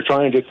fools that are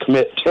trying to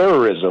commit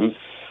terrorism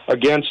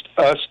against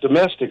us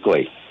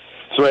domestically,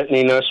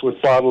 threatening us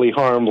with bodily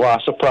harm,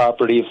 loss of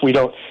property if we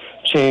don't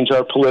change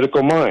our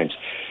political minds.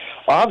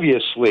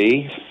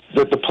 Obviously,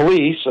 that the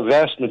police, a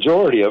vast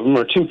majority of them,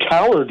 are too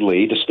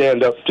cowardly to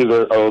stand up to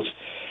their oath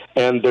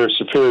and their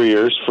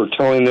superiors for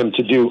telling them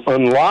to do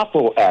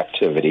unlawful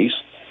activities.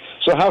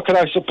 So how could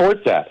I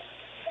support that?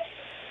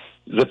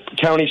 The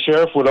county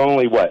sheriff would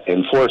only,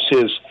 enforce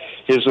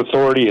his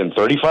authority in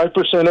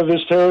 35% of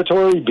his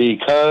territory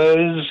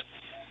because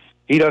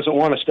he doesn't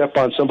want to step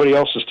on somebody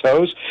else's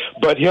toes,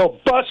 but he'll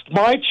bust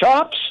my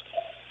chops?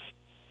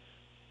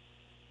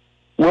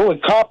 Will a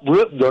cop,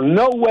 there's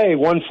no way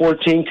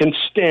 114 can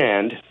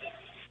stand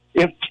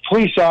if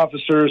police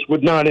officers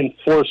would not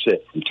enforce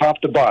it from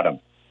top to bottom.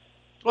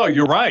 Well,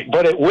 you're right.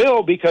 But it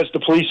will because the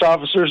police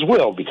officers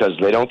will, because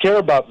they don't care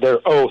about their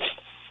oath.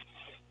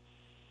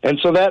 And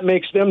so that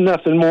makes them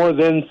nothing more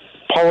than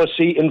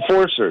policy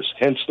enforcers,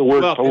 hence the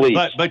word police.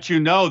 But you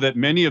know that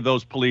many of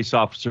those police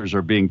officers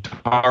are being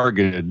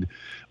targeted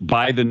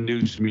by the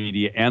news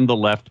media and the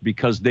left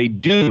because they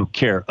do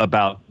care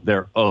about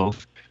their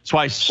oath. That's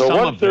why some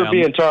once of them they're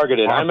being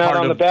targeted, I'm out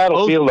on the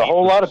battlefield, a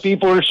whole lot of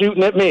people are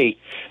shooting at me.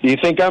 Do you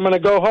think I'm going to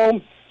go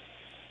home?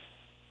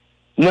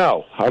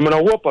 No, I'm going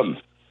to whoop them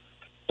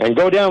and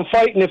go down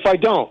fighting if I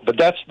don't. But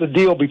that's the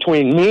deal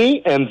between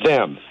me and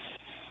them.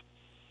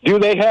 Do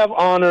they have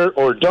honor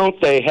or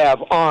don't they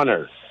have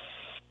honor?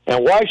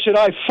 And why should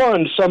I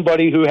fund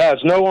somebody who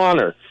has no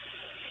honor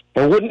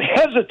and wouldn't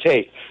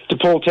hesitate to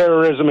pull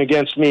terrorism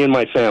against me and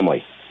my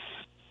family?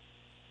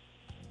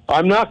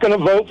 I'm not going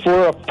to vote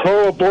for a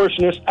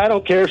pro-abortionist. I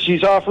don't care if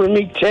she's offering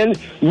me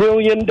 $10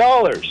 million.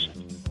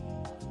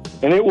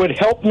 And it would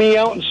help me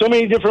out in so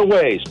many different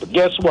ways. But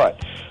guess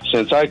what?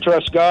 Since I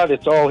trust God,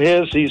 it's all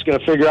His. He's going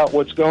to figure out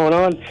what's going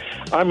on.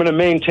 I'm going to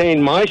maintain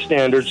my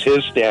standards,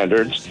 His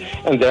standards,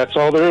 and that's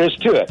all there is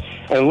to it.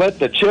 And let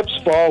the chips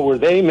fall where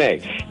they may.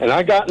 And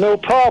I got no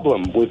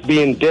problem with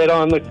being dead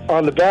on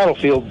the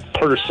battlefield,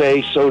 per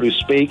se, so to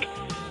speak,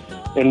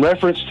 in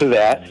reference to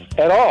that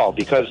at all,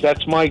 because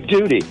that's my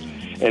duty.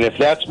 And if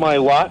that's my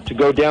lot to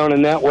go down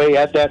in that way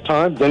at that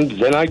time,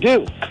 then I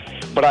do.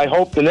 But I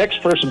hope the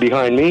next person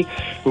behind me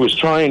who is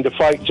trying to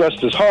fight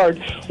just as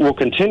hard will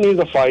continue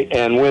the fight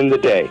and win the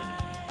day.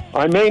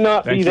 I may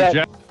not be that...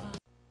 Jeff.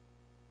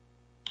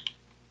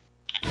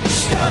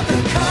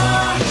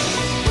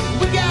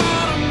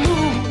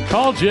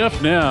 Call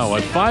Jeff now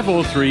at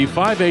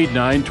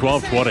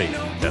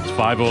 503-589-1220. That's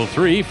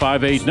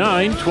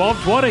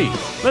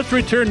 503-589-1220. Let's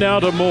return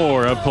now to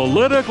more of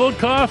Political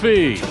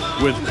Coffee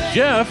with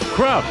Jeff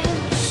Krupp.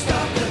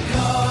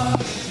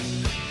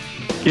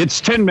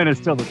 It's 10 minutes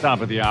till the top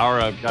of the hour.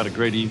 I've got a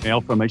great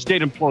email from a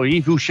state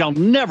employee who shall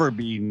never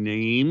be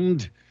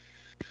named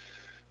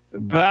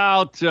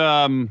about,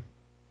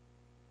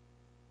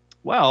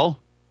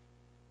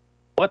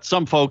 what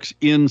some folks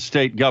in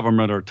state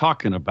government are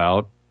talking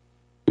about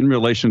in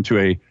relation to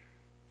a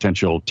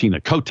potential Tina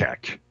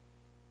Kotek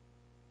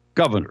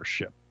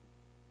governorship.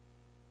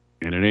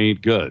 And it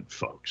ain't good,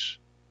 folks.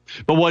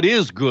 But what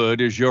is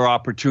good is your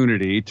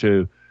opportunity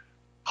to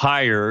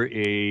hire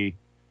a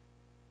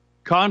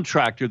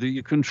contractor that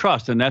you can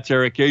trust, and that's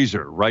Eric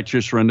Azer,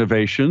 Righteous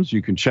Renovations.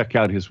 You can check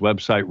out his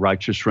website,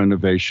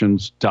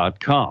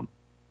 righteousrenovations.com.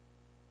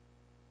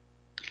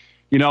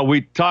 You know,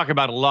 we talk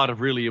about a lot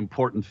of really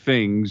important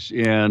things,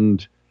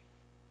 and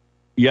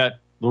yet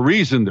the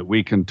reason that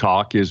we can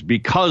talk is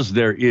because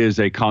there is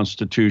a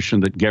constitution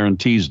that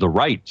guarantees the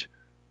right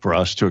for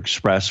us to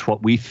express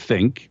what we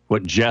think,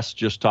 what Jess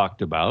just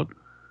talked about.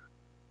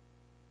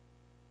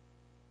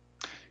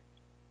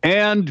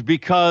 And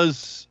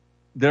because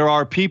there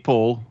are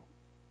people,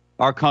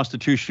 our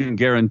Constitution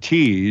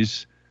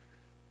guarantees,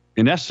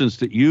 in essence,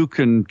 that you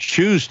can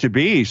choose to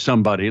be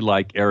somebody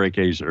like Eric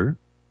Azer,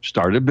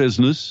 start a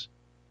business,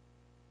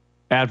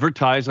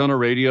 advertise on a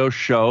radio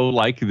show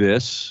like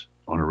this,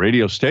 on a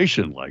radio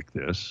station like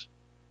this,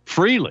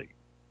 freely.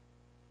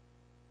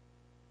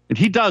 And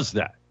he does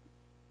that.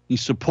 He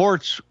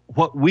supports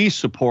what we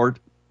support.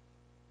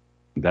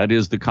 That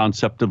is the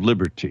concept of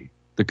liberty,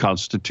 the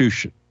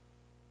Constitution,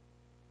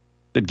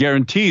 that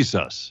guarantees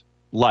us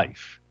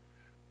life,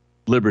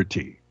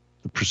 liberty,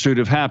 the pursuit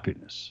of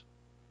happiness.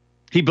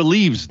 He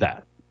believes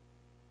that,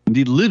 and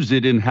he lives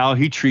it in how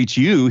he treats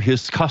you,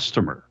 his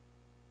customer.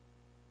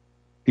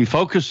 He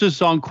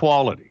focuses on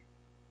quality,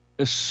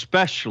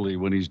 especially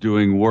when he's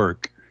doing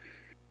work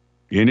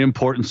in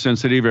important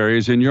sensitive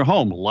areas in your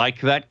home,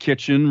 like that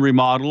kitchen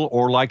remodel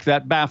or like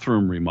that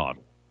bathroom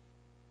remodel.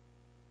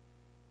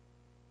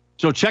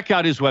 So check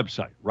out his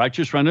website,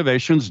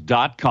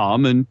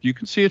 righteousrenovations.com, and you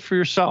can see it for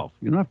yourself.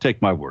 You don't have to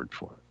take my word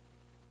for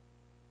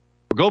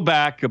it. Go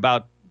back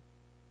about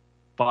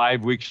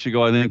 5 weeks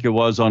ago, I think it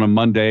was, on a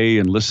Monday,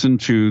 and listen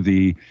to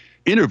the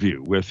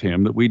interview with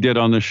him that we did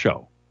on the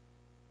show.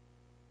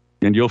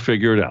 And you'll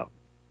figure it out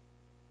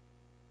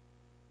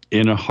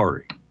in a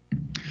hurry.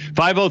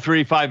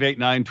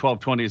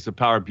 503-589-1220 is the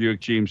Power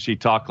Buick GMC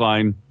talk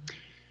line.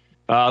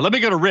 Let me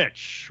go to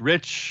Rich.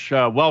 Rich,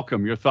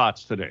 welcome. Your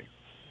thoughts today.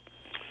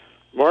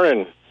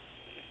 Morning.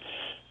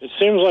 It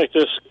seems like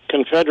this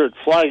Confederate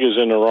flag is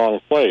in the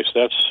wrong place.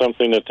 That's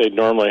something that they'd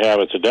normally have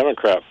at the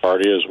Democrat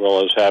Party, as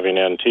well as having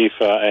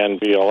Antifa and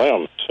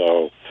BLM.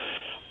 So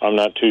I'm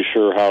not too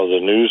sure how the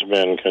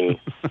newsmen can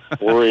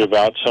worry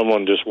about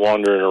someone just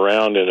wandering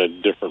around in a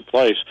different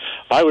place.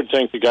 I would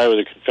think the guy with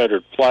the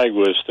Confederate flag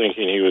was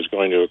thinking he was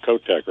going to a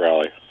Kotek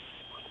rally.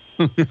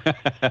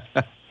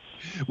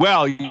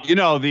 Well, you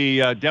know,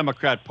 the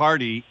Democrat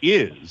Party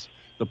is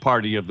the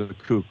party of the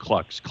Ku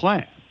Klux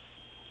Klan.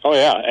 Oh,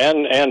 yeah,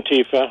 and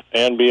Antifa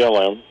and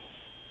BLM.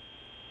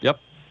 Yep.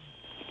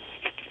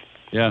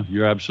 Yeah,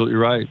 you're absolutely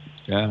right.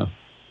 Yeah.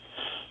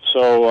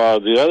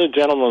 So the other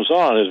gentleman's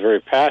on is very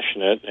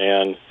passionate,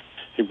 and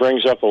he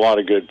brings up a lot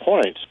of good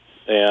points.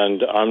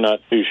 And I'm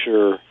not too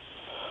sure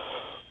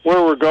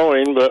where we're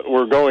going, but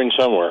we're going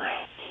somewhere.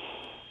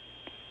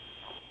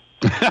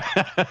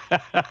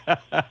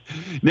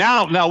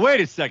 Now, wait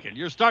a second.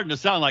 You're starting to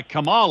sound like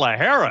Kamala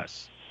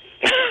Harris.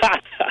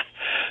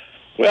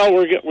 Well,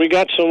 we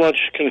got so much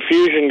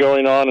confusion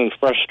going on and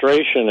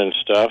frustration and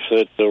stuff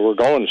that we're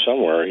going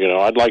somewhere. You know,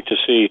 I'd like to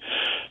see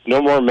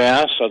no more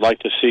masks. I'd like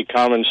to see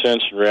common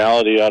sense and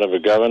reality out of a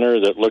governor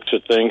that looks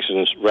at things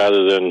and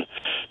rather than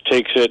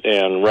takes it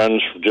and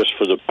runs just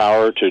for the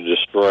power to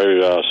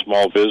destroy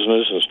small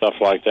business and stuff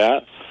like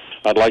that.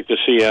 I'd like to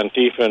see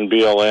Antifa and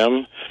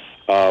BLM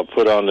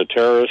put on the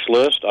terrorist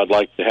list. I'd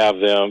like to have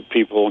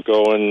people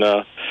go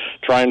and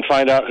try and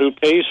find out who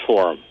pays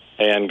for them,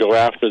 and go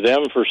after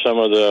them for some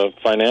of the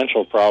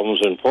financial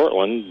problems in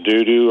Portland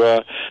due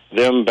to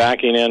them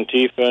backing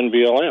Antifa and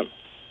BLM.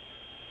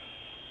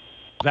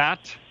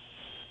 That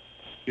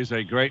is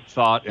a great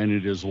thought, and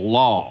it is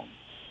long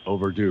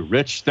overdue.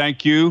 Rich,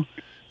 thank you.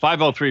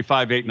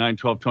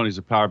 503-589-1220 is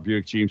the Power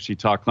Buick GMC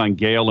talk line.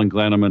 Gail and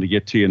Glenn, I'm going to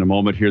get to you in a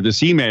moment here.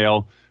 This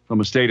email from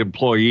a state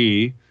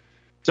employee.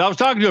 So I was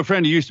talking to a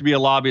friend who used to be a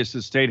lobbyist at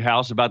the State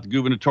House about the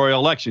gubernatorial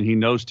election. He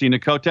knows Tina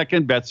Kotek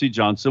and Betsy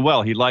Johnson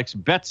well. He likes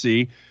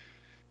Betsy,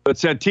 but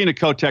said Tina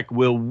Kotek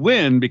will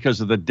win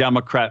because of the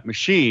Democrat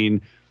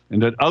machine and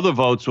that other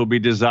votes will be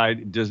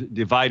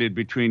divided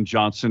between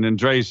Johnson and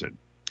Drazen.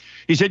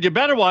 He said, you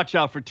better watch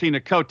out for Tina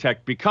Kotek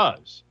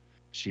because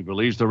she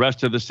believes the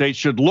rest of the state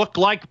should look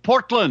like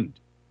Portland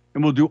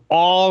and will do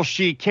all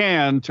she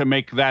can to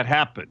make that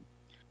happen.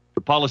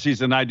 The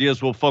policies and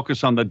ideas will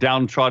focus on the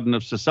downtrodden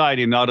of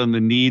society, not on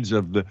the needs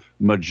of the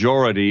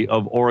majority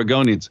of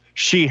Oregonians.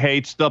 She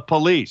hates the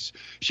police.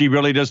 She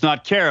really does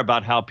not care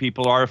about how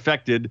people are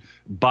affected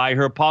by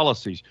her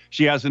policies.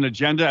 She has an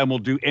agenda and will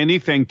do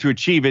anything to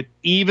achieve it,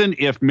 even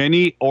if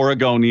many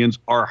Oregonians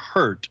are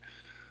hurt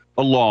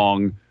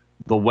along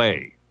the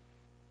way.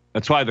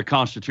 That's why the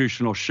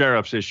constitutional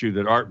sheriff's issue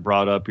that Art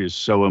brought up is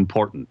so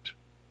important.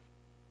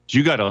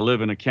 You got to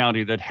live in a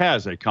county that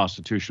has a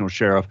constitutional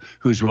sheriff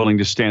who's willing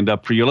to stand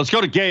up for you. Let's go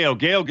to Gail.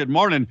 Gail, good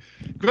morning.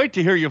 Great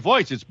to hear your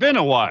voice. It's been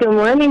a while. Good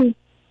morning.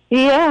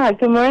 Yeah,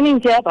 good morning,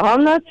 Jeff.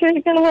 I'm not sure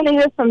you're going to want to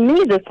hear from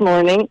me this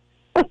morning.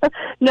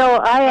 No,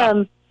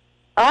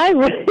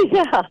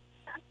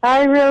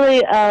 I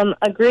really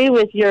agree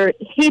with your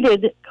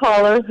heated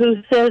caller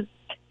who says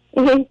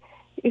who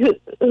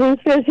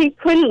says he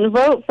couldn't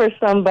vote for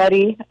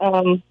somebody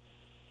who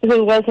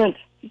wasn't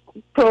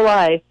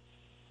pro-life.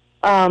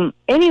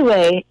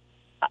 Anyway,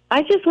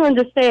 I just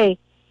wanted to say,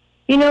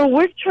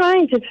 we're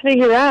trying to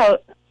figure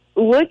out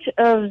which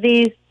of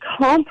these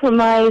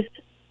compromised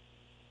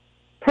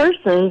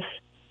persons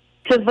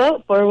to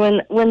vote for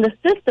when the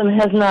system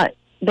has not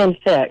been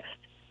fixed.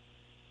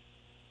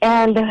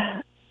 And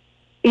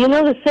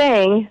the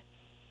saying,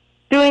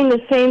 doing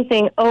the same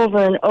thing over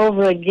and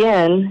over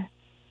again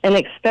and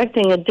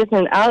expecting a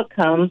different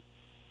outcome,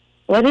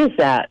 what is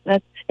that?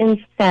 That's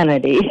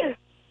insanity.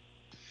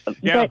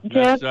 Yeah,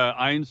 that's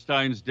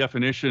Einstein's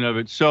definition of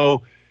it.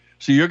 So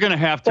you're going to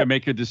have to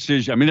make a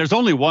decision. I mean, there's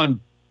only one,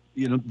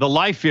 the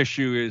life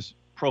issue is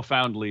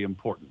profoundly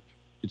important.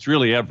 It's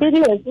really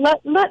everything. It is.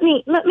 Let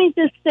me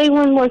just say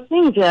one more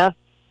thing, Jeff.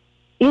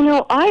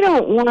 I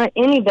don't want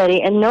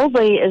anybody, and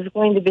nobody is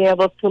going to be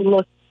able to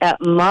look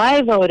at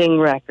my voting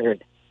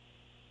record,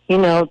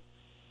 and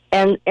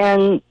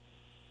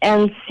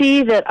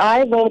see that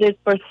I voted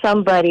for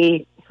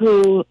somebody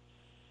who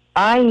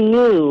I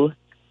knew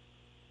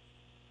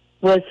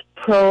was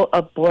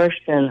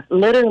pro-abortion,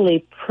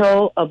 literally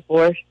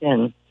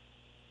pro-abortion,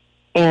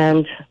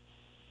 and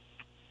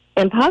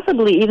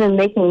possibly even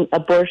making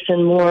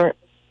abortion more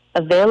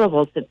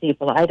available to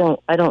people. I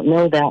don't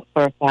know that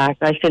for a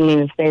fact. I shouldn't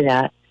even say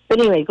that. But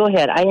anyway, go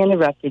ahead. I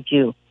interrupted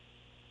you.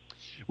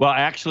 Well,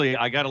 actually,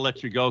 I got to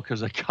let you go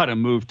because I got to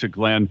move to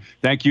Glenn.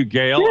 Thank you,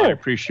 Gail. Sure. I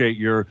appreciate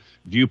your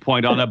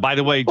viewpoint on that. By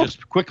the way,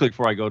 just quickly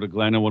before I go to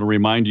Glenn, I want to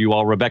remind you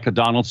all, Rebecca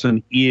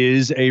Donaldson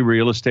is a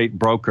real estate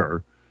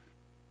broker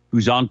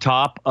who's on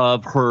top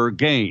of her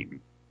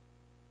game.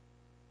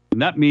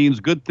 And that means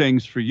good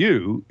things for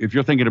you if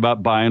you're thinking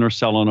about buying or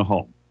selling a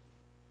home.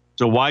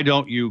 So why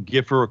don't you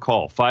give her a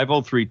call?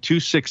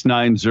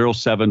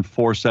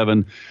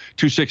 503-269-0747,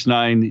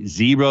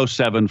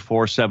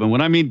 269-0747.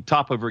 When I mean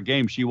top of her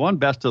game, she won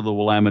Best of the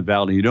Willamette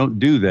Valley. You don't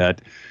do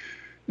that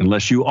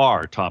unless you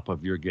are top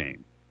of your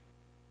game.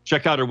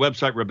 Check out her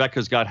website,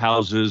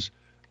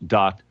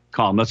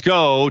 Rebecca'sGotHouses.com. Let's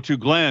go to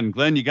Glenn.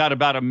 Glenn, you got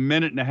about a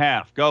minute and a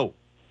half. Go.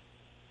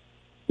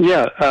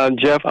 Yeah,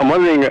 Jeff, I'm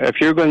wondering if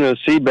you're going to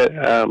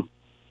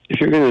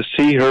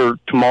see her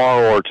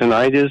tomorrow or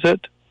tonight, is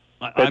it?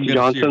 I'm going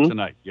to see her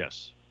tonight,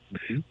 yes.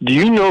 Mm-hmm. Do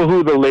you know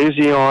who the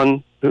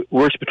liaison who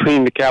works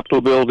between the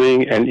Capitol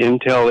building and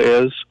Intel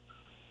is?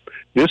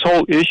 This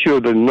whole issue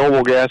of the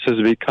noble gas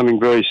is becoming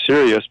very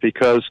serious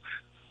because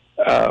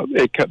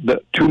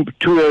the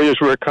two areas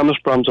where it comes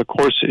from, of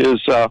course,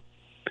 is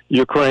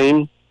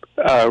Ukraine,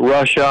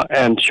 Russia,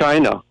 and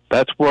China.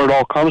 That's where it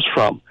all comes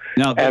from.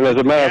 Now, and as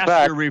a matter of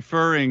fact, you're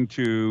referring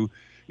to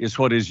is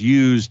what is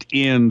used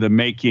in the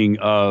making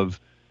of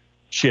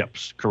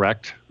chips,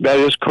 correct? That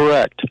is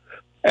correct.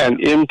 And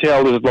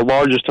Intel is the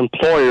largest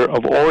employer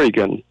of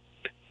Oregon.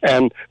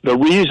 And the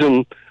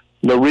reason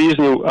a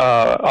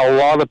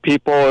lot of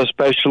people,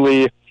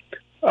 especially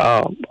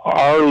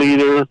our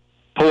leader,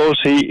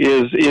 Pelosi,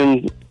 is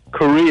in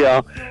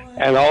Korea,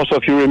 and also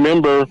if you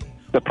remember,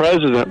 the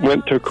president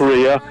went to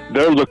Korea,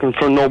 they're looking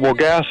for noble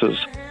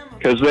gases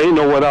because they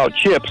know without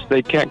chips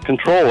they can't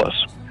control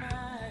us.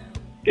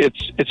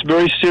 It's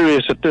very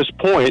serious at this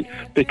point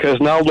because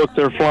now look,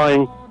 they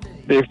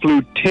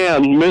flew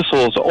 10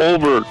 missiles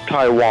over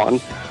Taiwan,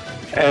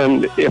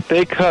 and if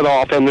they cut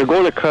off, and they're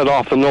going to cut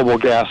off the noble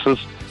gases,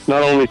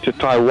 not only to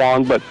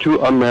Taiwan, but to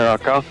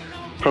America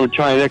from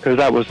China, because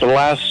that was the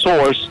last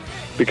source,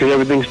 because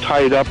everything's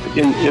tied up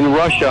in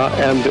Russia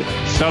and the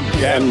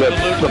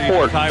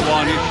port.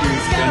 Taiwan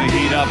issues going to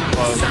heat up.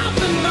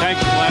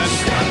 Thanks, Glenn.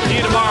 See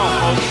you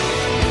tomorrow, folks.